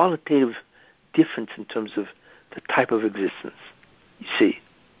a qualitative difference in terms of the type of existence. You see.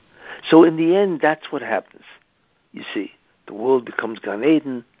 So in the end, that's what happens. You see, the world becomes Gan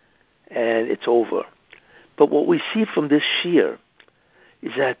Eden, and it's over. But what we see from this shir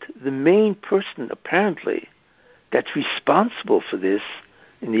is that the main person, apparently, that's responsible for this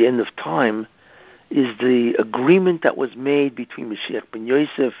in the end of time is the agreement that was made between Mashiach ben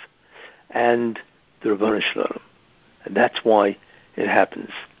Yosef and the Ribono Shel Olam. And that's why it happens.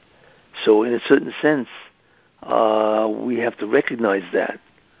 So in a certain sense, we have to recognize that,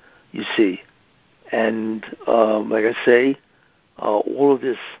 you see. And like I say, all of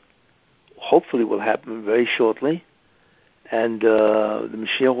this hopefully will happen very shortly, and the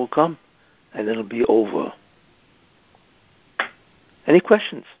Mashiach will come, and it'll be over. Any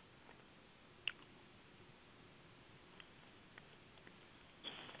questions?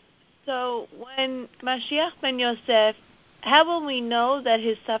 So when Mashiach ben Yosef, how will we know that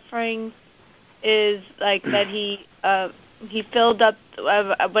his suffering is like that he filled up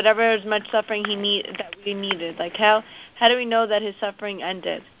whatever as much suffering that we needed? Like how do we know that his suffering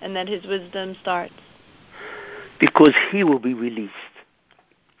ended and that his wisdom starts? Because he will be released.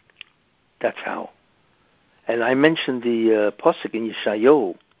 That's how. And I mentioned the pasuk in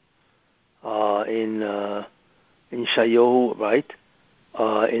Yeshayahu, in Yeshayahu, right?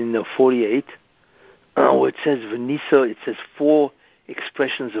 In 48, where it says Venisa, it says 4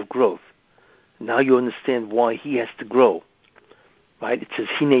 expressions of growth. Now you understand why he has to grow, right? It says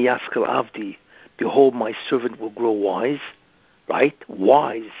Hine Yaskel Avdi, behold, my servant will grow wise, right?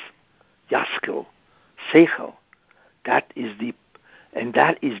 Wise, Yaskel, Seichel. That is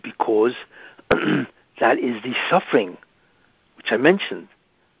because that is the suffering, which I mentioned.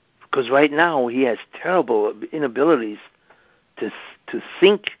 Because right now he has terrible inabilities to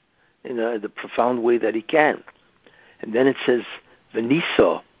think in the profound way that he can. And then it says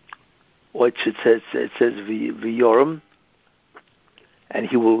Venisa, or it says V'yoram, and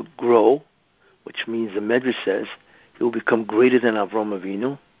he will grow, which means the Medrash says he will become greater than Avram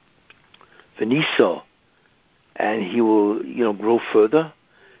Avinu. Venisa, and he will grow further.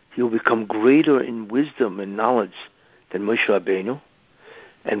 He will become greater in wisdom and knowledge than Moshe Rabbeinu.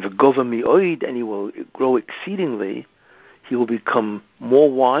 And V'gova mi'oid, and he will grow exceedingly. He will become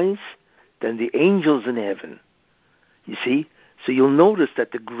more wise than the angels in heaven. You see? So you'll notice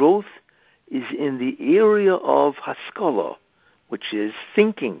that the growth is in the area of Haskalah, which is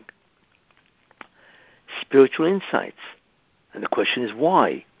thinking, spiritual insights. And the question is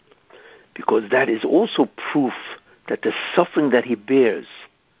why? Because that is also proof that the suffering that he bears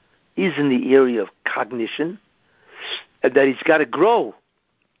is in the area of cognition, and that he's got to grow,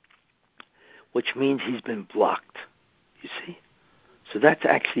 which means he's been blocked. You see? So that's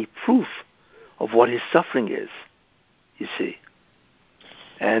actually proof of what his suffering is. You see?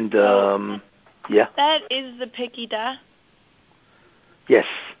 And, So yeah. that is the Pekida? Yes.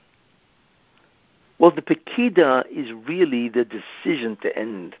 Well, the Pekida is really the decision to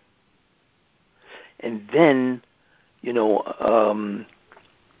end. And then,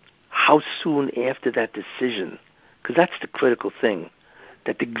 how soon after that decision, because that's the critical thing,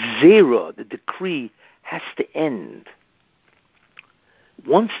 that the Gzera, the decree, has to end.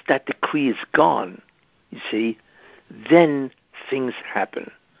 Once that decree is gone, you see, then things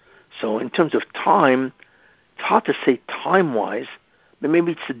happen. So in terms of time, it's hard to say time-wise, but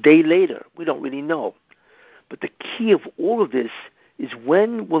maybe it's a day later. We don't really know. But the key of all of this is,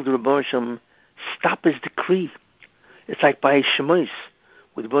 when will the Rebbe Hashem stop his decree? It's like by Shemais,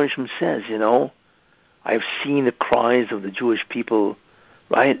 where the Rebbe Hashem says, I have seen the cries of the Jewish people,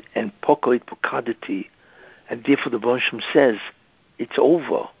 right? And pokoit pokadati. And therefore the Rebbe Hashem says, it's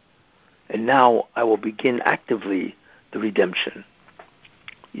over. And now I will begin actively the redemption.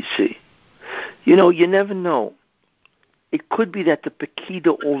 You see. You never know. It could be that the Pekida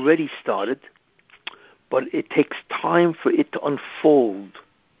already started, but it takes time for it to unfold.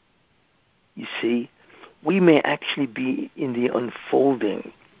 You see, we may actually be in the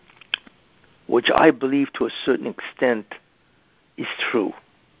unfolding, which I believe to a certain extent is true.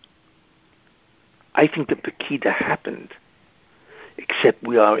 I think the Pekida happened, except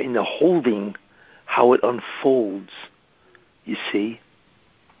we are in the holding how it unfolds, you see.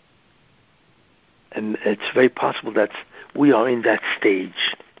 And it's very possible that we are in that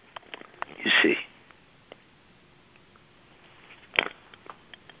stage, you see.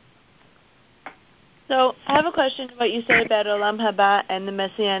 So I have a question about what you said about Olam Haba and the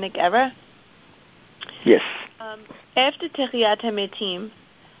Messianic era. Yes. After Techiyat HaMetim,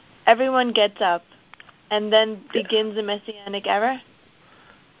 everyone gets up and then begins the Messianic era?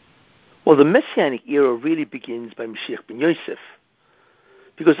 Well, the Messianic era really begins by Mashiach ben Yosef.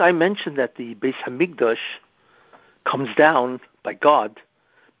 Because I mentioned that the Beis Hamikdash comes down by God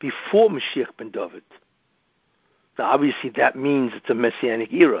before Mashiach ben David. Now, obviously, that means it's a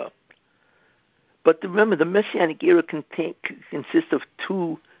Messianic era. But remember, the Messianic era consists of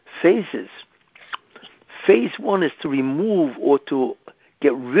two phases. Phase one is to remove or to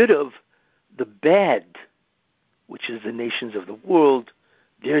get rid of the bad, which is the nations of the world,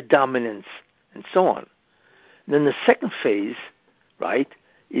 their dominance, and so on. And then the second phase, right,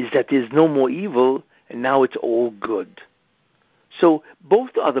 is that there's no more evil, and now it's all good. So both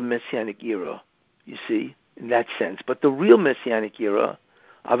are the Messianic era, you see, in that sense. But the real Messianic era,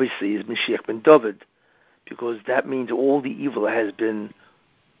 obviously, is Mashiach ben David, because that means all the evil has been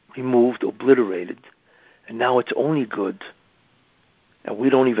removed, obliterated, and now it's only good. And we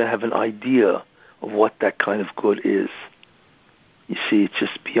don't even have an idea of what that kind of good is. You see, it's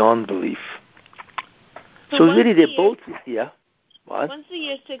just beyond belief. So really, they're both, yeah. What? Once the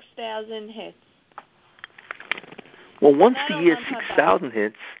year 6000 hits. Well, once the year 6000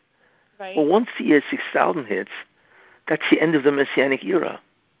 hits, right. Well, once the year 6000 hits, that's the end of the Messianic era.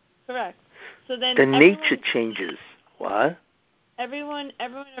 Correct. So then the nature changes. What? Everyone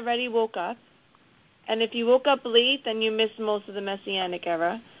already woke up. And if you woke up late, then you missed most of the Messianic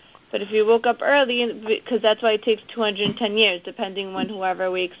era. But if you woke up early, because that's why it takes 210 years, depending when whoever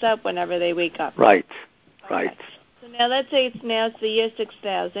wakes up, whenever they wake up. Right, okay. Right. So now let's say it's the year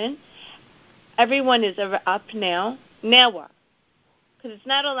 6000. Everyone is up now. Now what? Because it's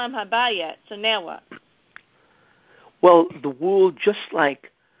not Olam Haba yet, so now what? Well, the world, just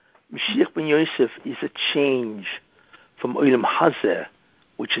like Mashiach ben Yosef, is a change from Olam Hazeh,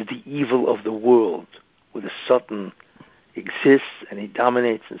 which is the evil of the world, where the Satan exists and he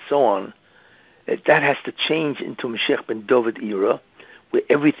dominates and so on. That has to change into Mashiach ben David era, where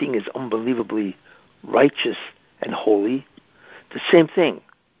everything is unbelievably righteous and holy. The same thing.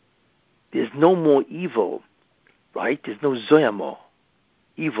 There's no more evil, right? There's no Zoyamo,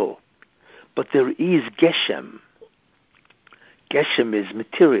 evil. But there is Geshem. Geshem is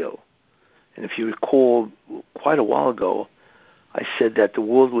material. And if you recall, quite a while ago, I said that the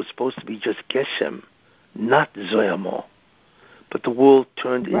world was supposed to be just Geshem, not Zoyamo. But the world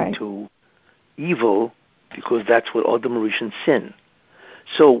turned into evil because that's what Adam Rishon sin.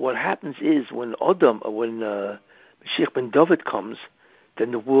 So what happens is when Mashiach ben David comes,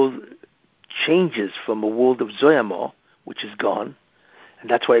 then the world changes from a world of Zoyamo, which is gone, and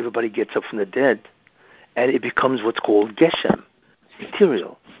that's why everybody gets up from the dead, and it becomes what's called Geshem,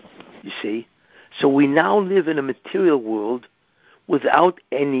 material, you see. So we now live in a material world without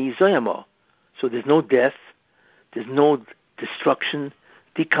any Zoyamo. So there's no death, there's no destruction,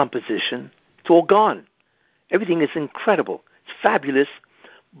 decomposition. It's all gone. Everything is incredible. It's fabulous,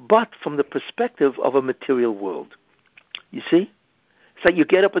 but from the perspective of a material world. You see? It's like you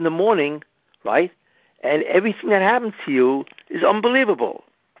get up in the morning, right, and everything that happens to you is unbelievable.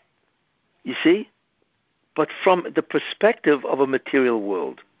 You see? But from the perspective of a material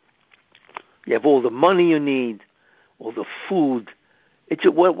world. You have all the money you need, all the food. It's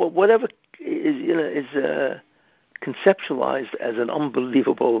whatever is conceptualized as an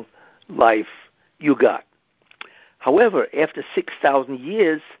unbelievable life you got. However, after 6,000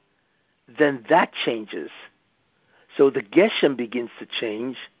 years, then that changes. So the Geshem begins to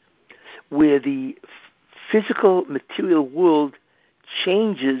change, where the physical material world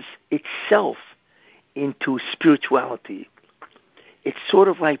changes itself into spirituality. It sort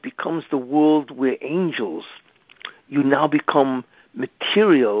of like becomes the world where angels, you now become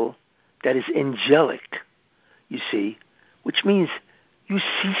material that is angelic, you see, which means you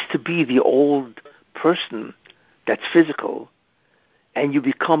cease to be the old person that's physical, and you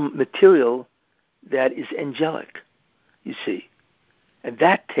become material that is angelic, you see. And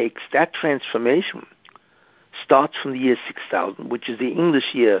that transformation starts from the year 6000, which is the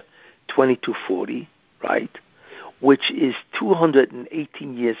English year 2240, right? Which is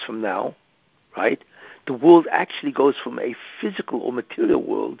 218 years from now, right? The world actually goes from a physical or material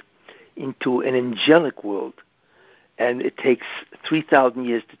world into an angelic world. And it takes 3,000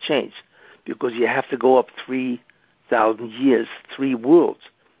 years to change, because you have to go up 3,000 years, 3 worlds.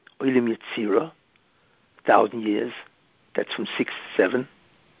 Olam Yetzirah, 1,000 years, that's from 6 to 7.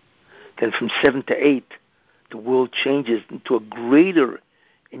 Then from 7 to 8, the world changes into a greater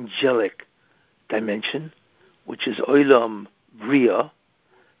angelic dimension, which is Olam Bria,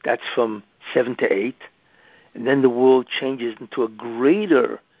 that's from 7 to 8. And then the world changes into a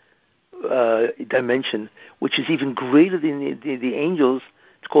greater dimension, which is even greater than the angels.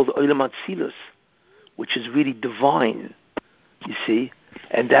 It's called Olam Atzilus, which is really divine, you see,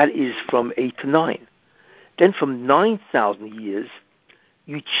 and that is from 8 to 9. Then from 9,000 years,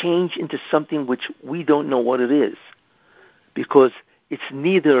 you change into something which we don't know what it is, because it's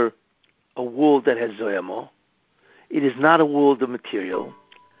neither a world that has Zoyama, it is not a world of material,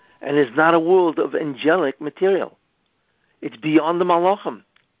 and it's not a world of angelic material. It's beyond the Malachim.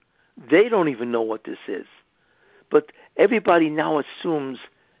 They don't even know what this is. But everybody now assumes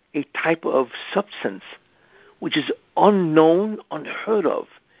a type of substance which is unknown, unheard of,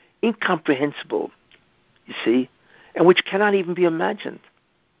 incomprehensible, you see, and which cannot even be imagined.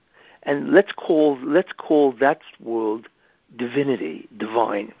 And let's call that world divinity,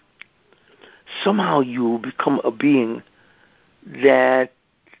 divine. Somehow you become a being that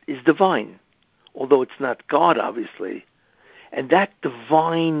is divine, although it's not God, obviously. And that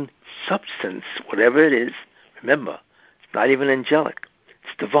divine substance, whatever it is, remember, it's not even angelic,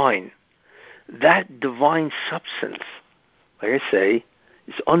 it's divine. That divine substance, like I say,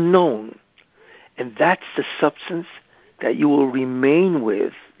 is unknown. And that's the substance that you will remain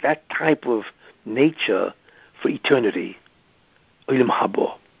with, that type of nature, for eternity. Olam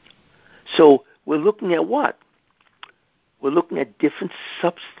Haba. So we're looking at what? We're looking at different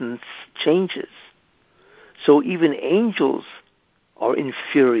substance changes. So even angels are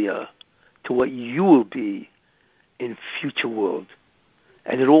inferior to what you will be in future world.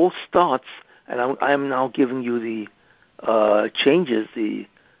 And it all starts, and I am now giving you the changes, the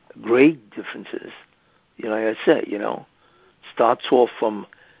grade differences. You know, like I said, starts off from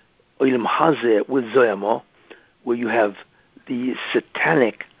Olam Hazeh with Zoyama, where you have the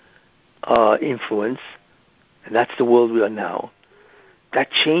satanic influence, and that's the world we are now. That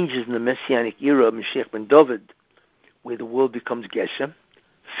changes in the Messianic era of Mashiach ben David, where the world becomes Geshem,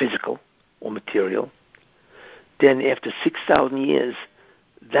 physical or material. Then after 6,000 years,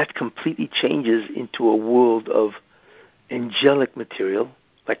 that completely changes into a world of angelic material,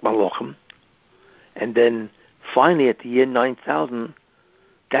 like Malachim. And then finally at the year 9,000,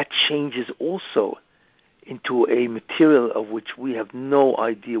 that changes also into a material of which we have no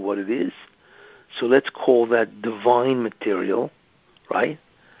idea what it is. So let's call that divine material, right?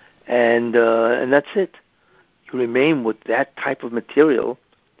 And that's it. You remain with that type of material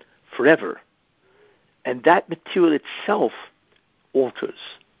forever. And that material itself alters,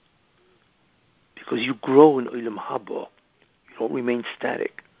 because you grow in Olam Haba. You don't remain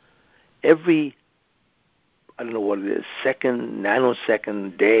static. Every, I don't know what it is, second,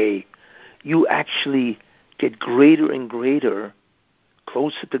 nanosecond, day, you actually get greater and greater,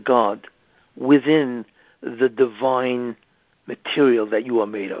 closer to God, within the divine material that you are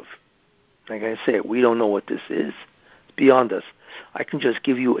made of. Like I said, we don't know what this is. It's beyond us. I can just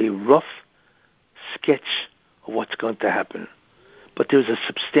give you a rough sketch of what's going to happen. But there's a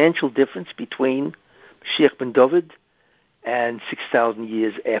substantial difference between Mashiach ben David and 6,000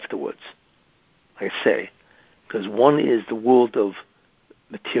 years afterwards, like I say, because one is the world of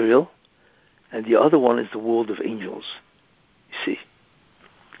material, and the other one is the world of angels. You see.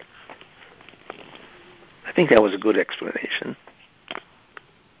 I think that was a good explanation.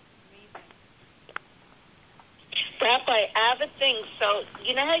 Rabbi, I have a thing. So,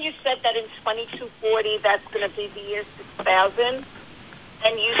 you know how you said that in 2240 that's going to be the year 6000?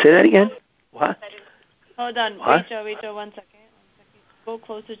 And you say that again? What? Hold on. What? Rachel, one second. Go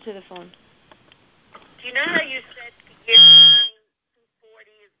closer to the phone. Do you know how you said the year 2240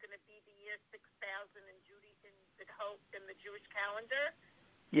 is going to be the year 6000 in the Jewish calendar?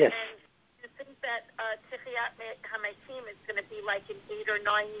 Yes. And you think that Tichiyat HaMetim is going to be like in 8 or 9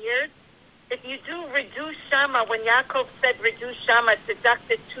 years? If you do reduce Shama, when Yaakov said reduce Shama,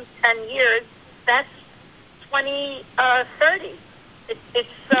 deducted 10 years, that's 2030. It's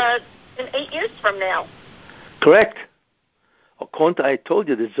in 8 years from now. Correct. I told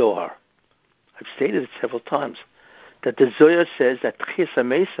you the Zohar. I've stated it several times that the Zohar says that Tchias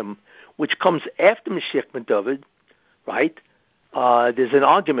HaMesim, which comes after Mashiach ben David, right? There's an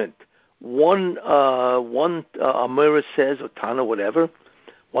argument. One Amora says, or Tana, whatever.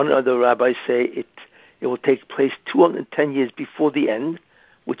 One other rabbis say it will take place 210 years before the end,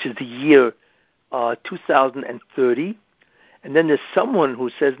 which is the year 2030. And then there's someone who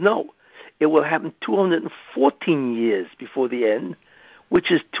says, no, it will happen 214 years before the end,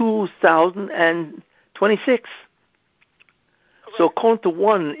 which is 2026. So according to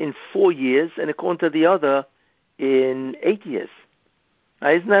one, in 4 years, and according to the other, in 8 years. Now,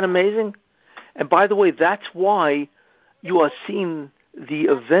 isn't that amazing? And by the way, that's why you are seeing the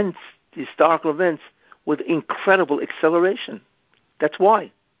events, the historical events, with incredible acceleration. That's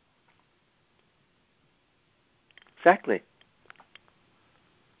why. Exactly.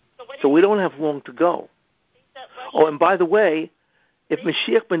 So we don't have long to go. Oh, and by the way, if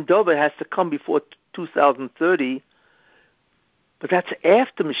Mashiach ben David has to come before 2030, but that's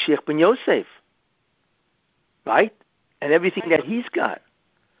after Mashiach ben Yosef, right? And everything that he's got.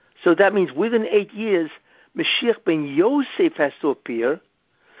 So that means within 8 years, Mashiach ben Yosef has to appear.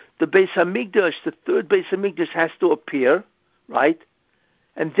 The Beis Hamikdash, the third Beis Hamikdash, has to appear, right?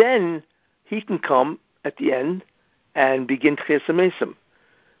 And then he can come at the end and begin Tchias HaMesim.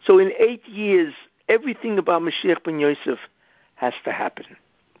 So in 8 years, everything about Mashiach ben Yosef has to happen.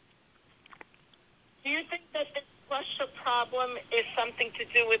 Do you think that this Russia problem is something to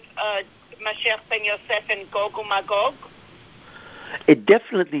do with Mashiach ben Yosef and Gog uMagog? It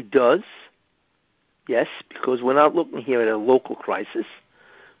definitely does, yes, because we're not looking here at a local crisis.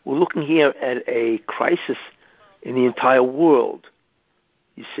 We're looking here at a crisis in the entire world,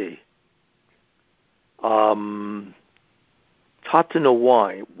 you see. It's hard to know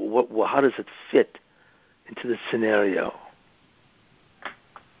why. How does it fit into the scenario?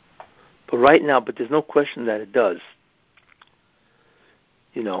 But right now, there's no question that it does.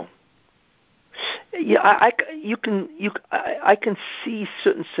 You know. Yeah, I can see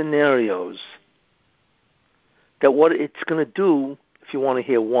certain scenarios that what it's going to do, if you want to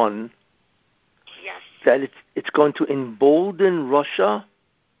hear one, yes, that it's going to embolden Russia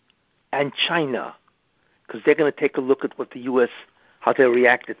and China, because they're going to take a look at what the U.S., how they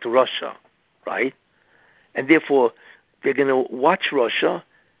reacted to Russia, right? And therefore, they're going to watch Russia,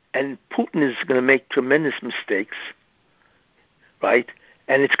 and Putin is going to make tremendous mistakes, right?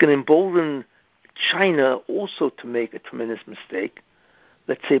 And it's going to embolden China also to make a tremendous mistake,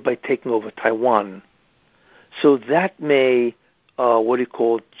 let's say by taking over Taiwan. So that may,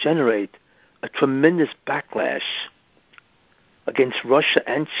 generate a tremendous backlash against Russia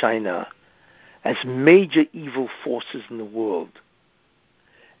and China as major evil forces in the world.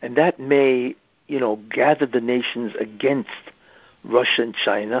 And that may, gather the nations against Russia and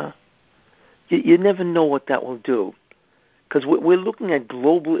China. You never know what that will do, because we're looking at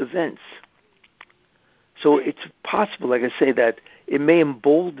global events. So it's possible, like I say, that it may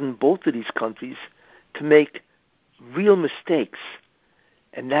embolden both of these countries to make real mistakes.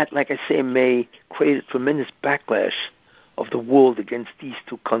 And that, like I say, may create a tremendous backlash of the world against these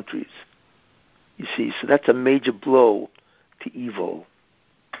two countries. You see, so that's a major blow to evil.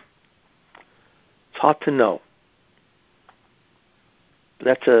 It's hard to know.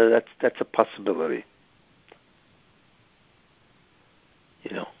 But that's a possibility.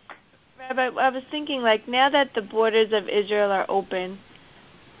 Rabbi, I was thinking, now that the borders of Israel are open,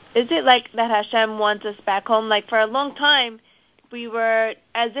 is it like that Hashem wants us back home? For a long time, we were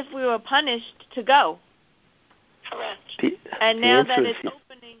as if we were punished to go. Correct. And now that it's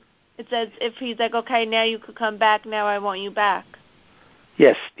opening, it's as if he's like, okay, now you could come back, now I want you back.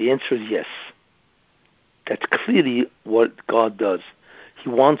 Yes, the answer is yes. That's clearly what God does. He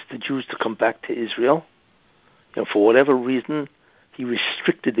wants the Jews to come back to Israel. For whatever reason, He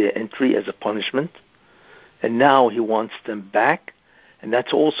restricted their entry as a punishment, and now he wants them back, and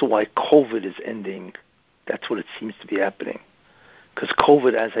that's also why COVID is ending. That's what it seems to be happening. Because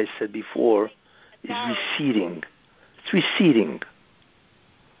COVID, as I said before, is receding. It's receding.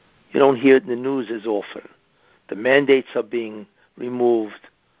 You don't hear it in the news as often. The mandates are being removed.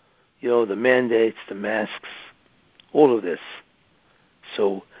 The mandates, the masks, all of this.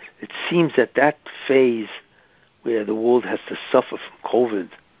 So it seems that phase where the world has to suffer from COVID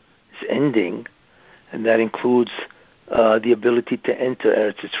is ending, and that includes the ability to enter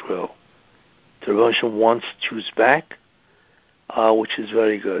Eretz Israel. The Rebbe wants Jews back, which is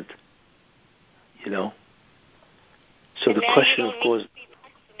very good. So and the question, of course. You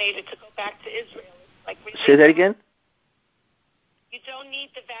don't need to be vaccinated to go back to Israel. Say that again? You don't need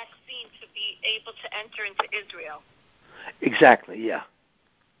the vaccine to be able to enter into Israel. Exactly, yeah.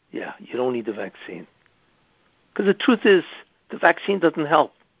 Yeah, you don't need the vaccine. Because the truth is, the vaccine doesn't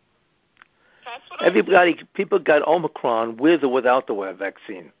help. That's what People got Omicron with or without the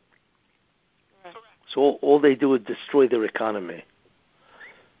vaccine. Correct. So all they do is destroy their economy.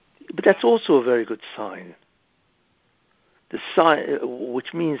 But that's also a very good sign. The sign,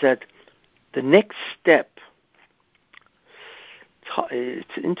 which means that the next step,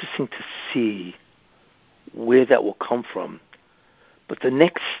 it's interesting to see where that will come from. But the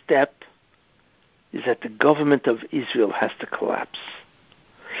next step is that the government of Israel has to collapse.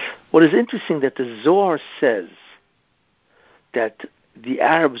 What is interesting that the Zohar says that the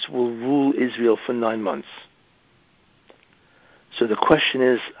Arabs will rule Israel for 9 months. So the question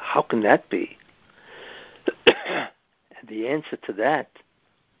is, how can that be? And the answer to that,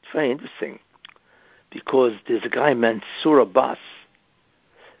 it's very interesting, because there's a guy, Mansour Abbas.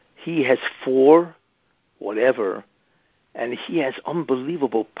 He has 4, whatever, and he has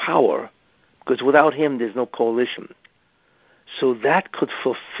unbelievable power, because without him there's no coalition. So that could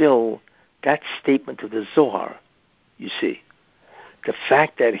fulfill that statement of the Zohar, you see. The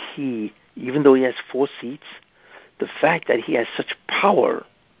fact that he, even though he has 4 seats, the fact that he has such power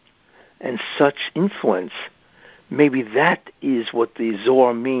and such influence, maybe that is what the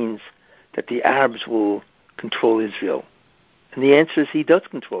Zohar means, that the Arabs will control Israel. And the answer is he does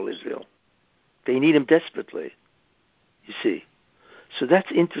control Israel. They need him desperately, you see. So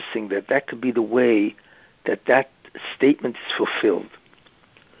that's interesting, that could be the way that statement is fulfilled.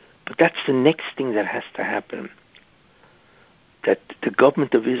 But that's the next thing that has to happen, that the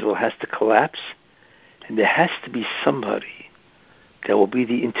government of Israel has to collapse, and there has to be somebody that will be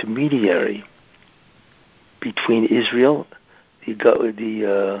the intermediary between Israel,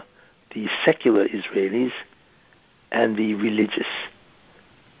 the secular Israelis, and the religious.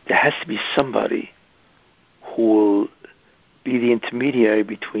 There has to be somebody who will be the intermediary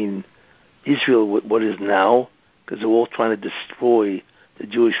between Israel, what is now, because they're all trying to destroy the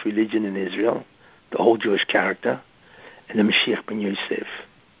Jewish religion in Israel, the whole Jewish character, and the Mashiach ben Yosef.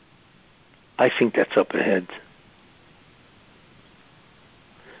 I think that's up ahead.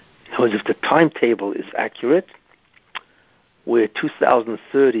 In other words, if the timetable is accurate, where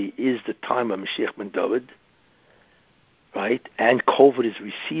 2030 is the time of Mashiach ben David, right, and COVID is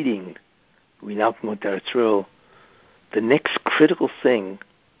receding, we now can go to Israel, the next critical thing,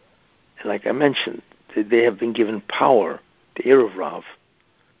 like I mentioned, they have been given power, the Erev Rav,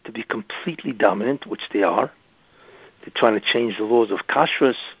 to be completely dominant, which they are. They're trying to change the laws of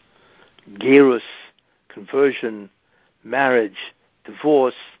kashrus, gerus, conversion, marriage,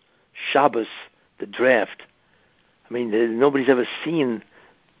 divorce, Shabbos, the draft. I mean, nobody's ever seen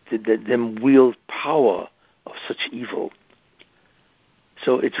them wield power of such evil.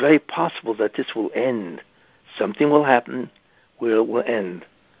 So it's very possible that this will end. Something will happen where it will end.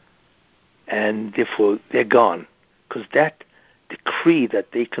 And therefore, they're gone. Because that decree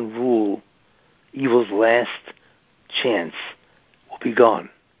that they can rule evil's last chance will be gone.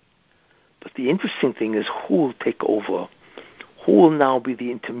 But the interesting thing is who will take over? Who will now be the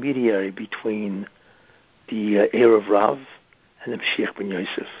intermediary between the Erev Rav and the Mashiach ben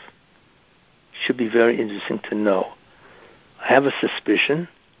Yosef? Should be very interesting to know. I have a suspicion,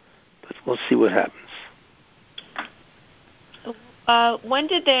 but we'll see what happens. When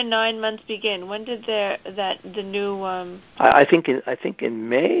did their 9 months begin? When did the new? I think in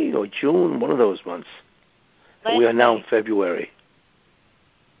May or June, one of those months. We are now in February.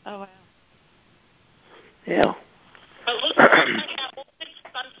 Oh wow. Yeah. But look at that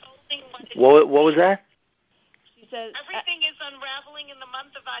unfolding. What was that? She says everything is unraveling in the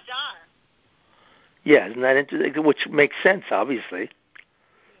month of Adar. Yeah, isn't that interesting? Which makes sense, obviously.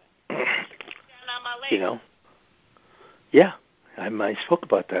 Yeah, I spoke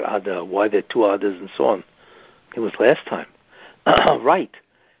about that Adar, why there are 2 Adars and so on. It was last time. Right.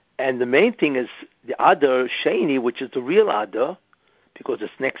 And the main thing is the Adar Sheni, which is the real Adar, because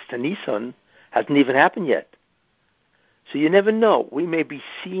it's next to Nisan, hasn't even happened yet. So you never know. We may be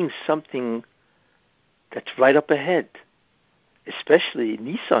seeing something that's right up ahead, especially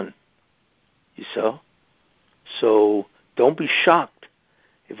Nisan, you saw. So don't be shocked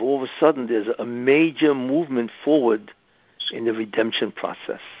if all of a sudden there's a major movement forward in the redemption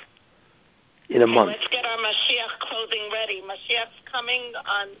process in a month. Let's get our Mashiach clothing ready. Mashiach's coming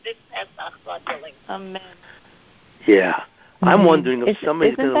on this Pesach, God willing. Amen. Yeah. I'm wondering if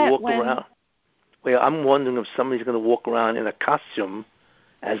somebody's going to walk when... around. Well, I'm wondering if somebody's going to walk around in a costume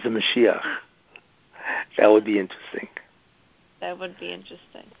as the Mashiach. That would be interesting. That would be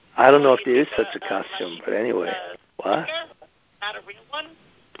interesting. I don't know if there is such a costume, but anyway. What? Not a real one?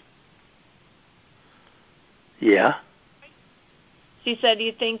 Yeah. She said, do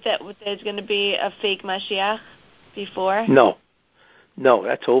you think that there's going to be a fake Mashiach before? No,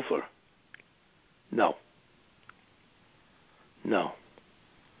 that's over. No.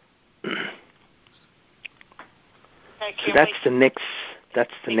 So that's the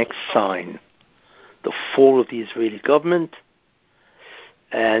next sign. The fall of the Israeli government,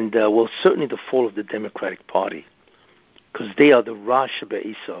 and certainly the fall of the Democratic Party, because they are the Rasha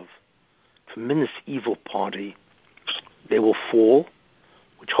Be'esav, tremendous evil party. They will fall,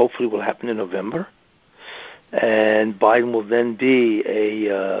 which hopefully will happen in November, and Biden will then be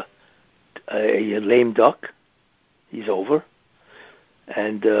a lame duck. He's over,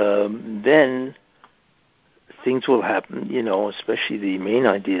 and then things will happen. Especially the main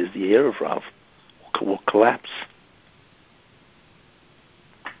idea is the Erev Rav will collapse.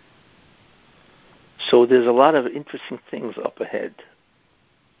 So there's a lot of interesting things up ahead,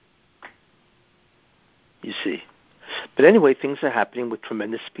 you see. But anyway, things are happening with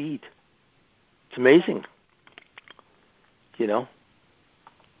tremendous speed. It's amazing, The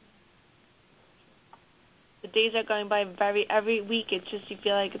days are going by every week. It's just, you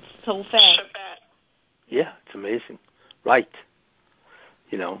feel like it's so fast. Yeah, it's amazing. Right.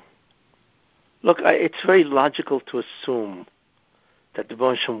 Look, it's very logical to assume that the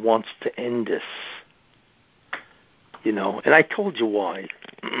Rebbe wants to end this. And I told you why.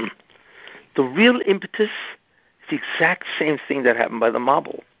 The real impetus is the exact same thing that happened by the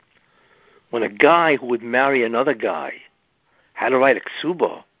Mabul. When a guy who would marry another guy had to write a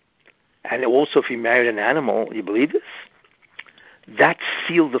ksuba, and also if he married an animal, you believe this? That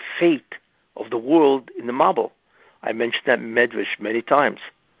sealed the fate of the world in the Mabul. I mentioned that in Medrash many times.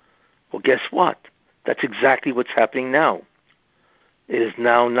 Well, guess what? That's exactly what's happening now. It is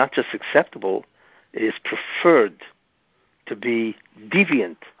now not just acceptable, it is preferred to be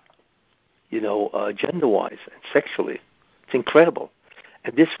deviant, gender-wise and sexually. It's incredible.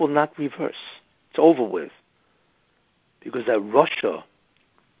 And this will not reverse. It's over with. Because that Russia,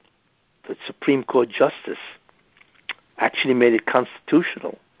 the Supreme Court justice, actually made it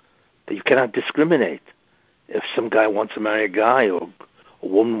constitutional that you cannot discriminate if some guy wants to marry a guy or a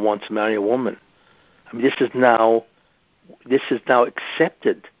woman wants to marry a woman. I mean, this is now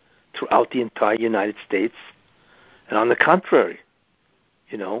accepted throughout the entire United States. And on the contrary,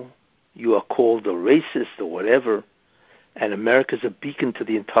 you are called a racist or whatever, and America's a beacon to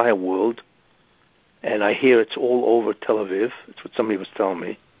the entire world. And I hear it's all over Tel Aviv. That's what somebody was telling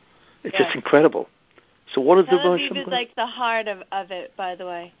me. It's just incredible. So what is the Tel Aviv is like the heart of it, by the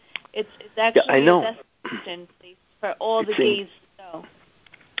way. It's actually I know. a destination place for all the gays to go.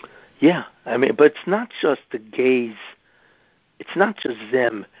 Yeah, I mean, but it's not just the gays. It's not just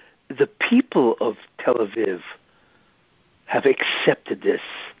them. The people of Tel Aviv have accepted this.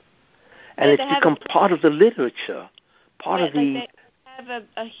 And it's become part of the literature, They have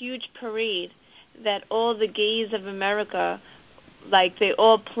a huge parade that all the gays of America, they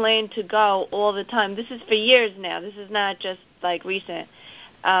all plan to go all the time. This is for years now. This is not just, recent.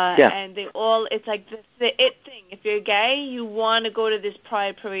 And it's like the it thing. If you're gay, you want to go to this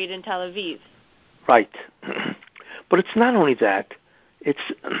pride parade in Tel Aviv. Right. But it's not only that. It's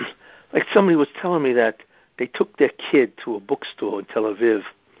like somebody was telling me that they took their kid to a bookstore in Tel Aviv,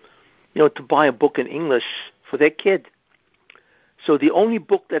 to buy a book in English for their kid. So the only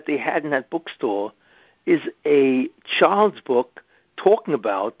book that they had in that bookstore is a child's book talking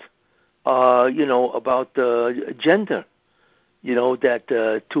about, about gender.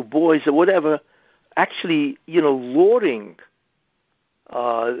 That two boys or whatever, actually, lauding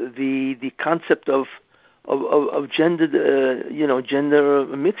the concept of gender, gender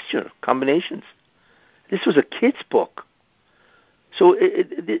mixture combinations. This was a kid's book. So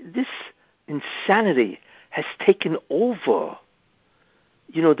this insanity has taken over,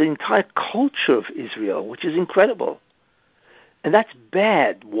 the entire culture of Israel, which is incredible. And that's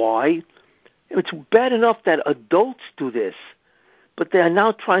bad. Why? It's bad enough that adults do this, but they are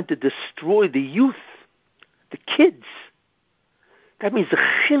now trying to destroy the youth, the kids. That means the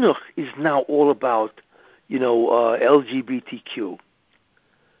chinuch is now all about, LGBTQ.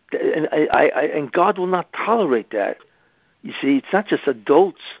 And God will not tolerate that. You see, it's not just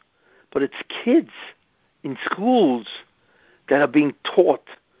adults, but it's kids in schools that are being taught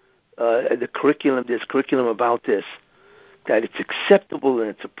the curriculum. There's curriculum about this, that it's acceptable and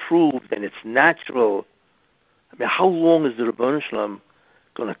it's approved and it's natural. I mean, how long is the Rebbeinu Shalom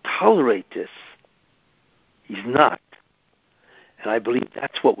going to tolerate this? He's not. And I believe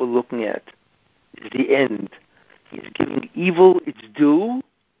that's what we're looking at, is the end. He's giving evil its due,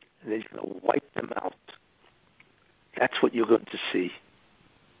 and he's going to wipe them out. That's what you're going to see.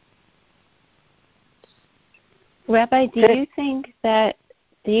 Rabbi, do you think that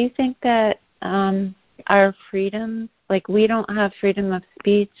our freedom, like we don't have freedom of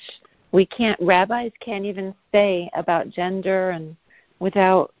speech, rabbis can't even say about gender and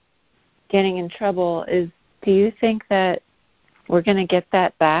without getting in trouble, do you think that we're going to get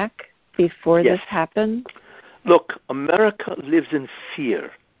that back before this happens? Look, America lives in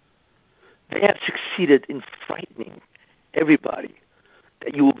fear. They have succeeded in frightening everybody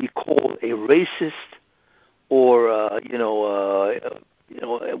that you will be called a racist or,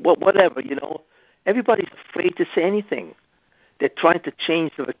 whatever, Everybody's afraid to say anything. They're trying to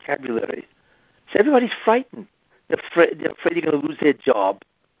change the vocabulary. So everybody's frightened. They're afraid they're going to lose their job,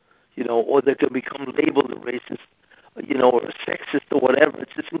 or they're going to become labeled a racist, or a sexist or whatever.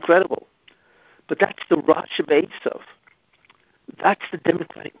 It's just incredible. But that's the Rosh Hashanah. That's the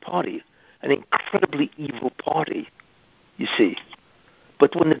Democratic Party, an incredibly evil party, you see.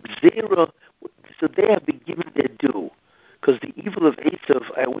 But when the Gzera, so they have been given their due, because the evil of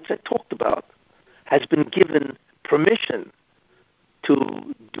Esav, which I talked about, has been given permission to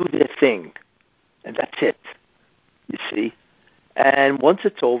do their thing. And that's it, you see. And once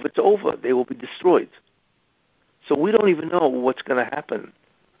it's over. They will be destroyed. So we don't even know what's going to happen.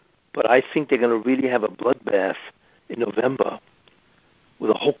 But I think they're going to really have a bloodbath in November,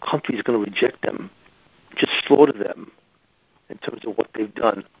 where the whole country is going to reject them, just slaughter them in terms of what they've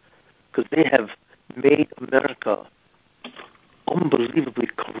done. Because they have made America unbelievably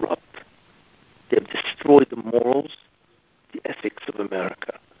corrupt. They've destroyed the morals, the ethics of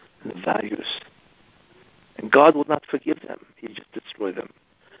America, and the values. And God will not forgive them. He just destroy them.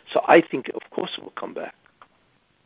 So I think, of course, it will come back.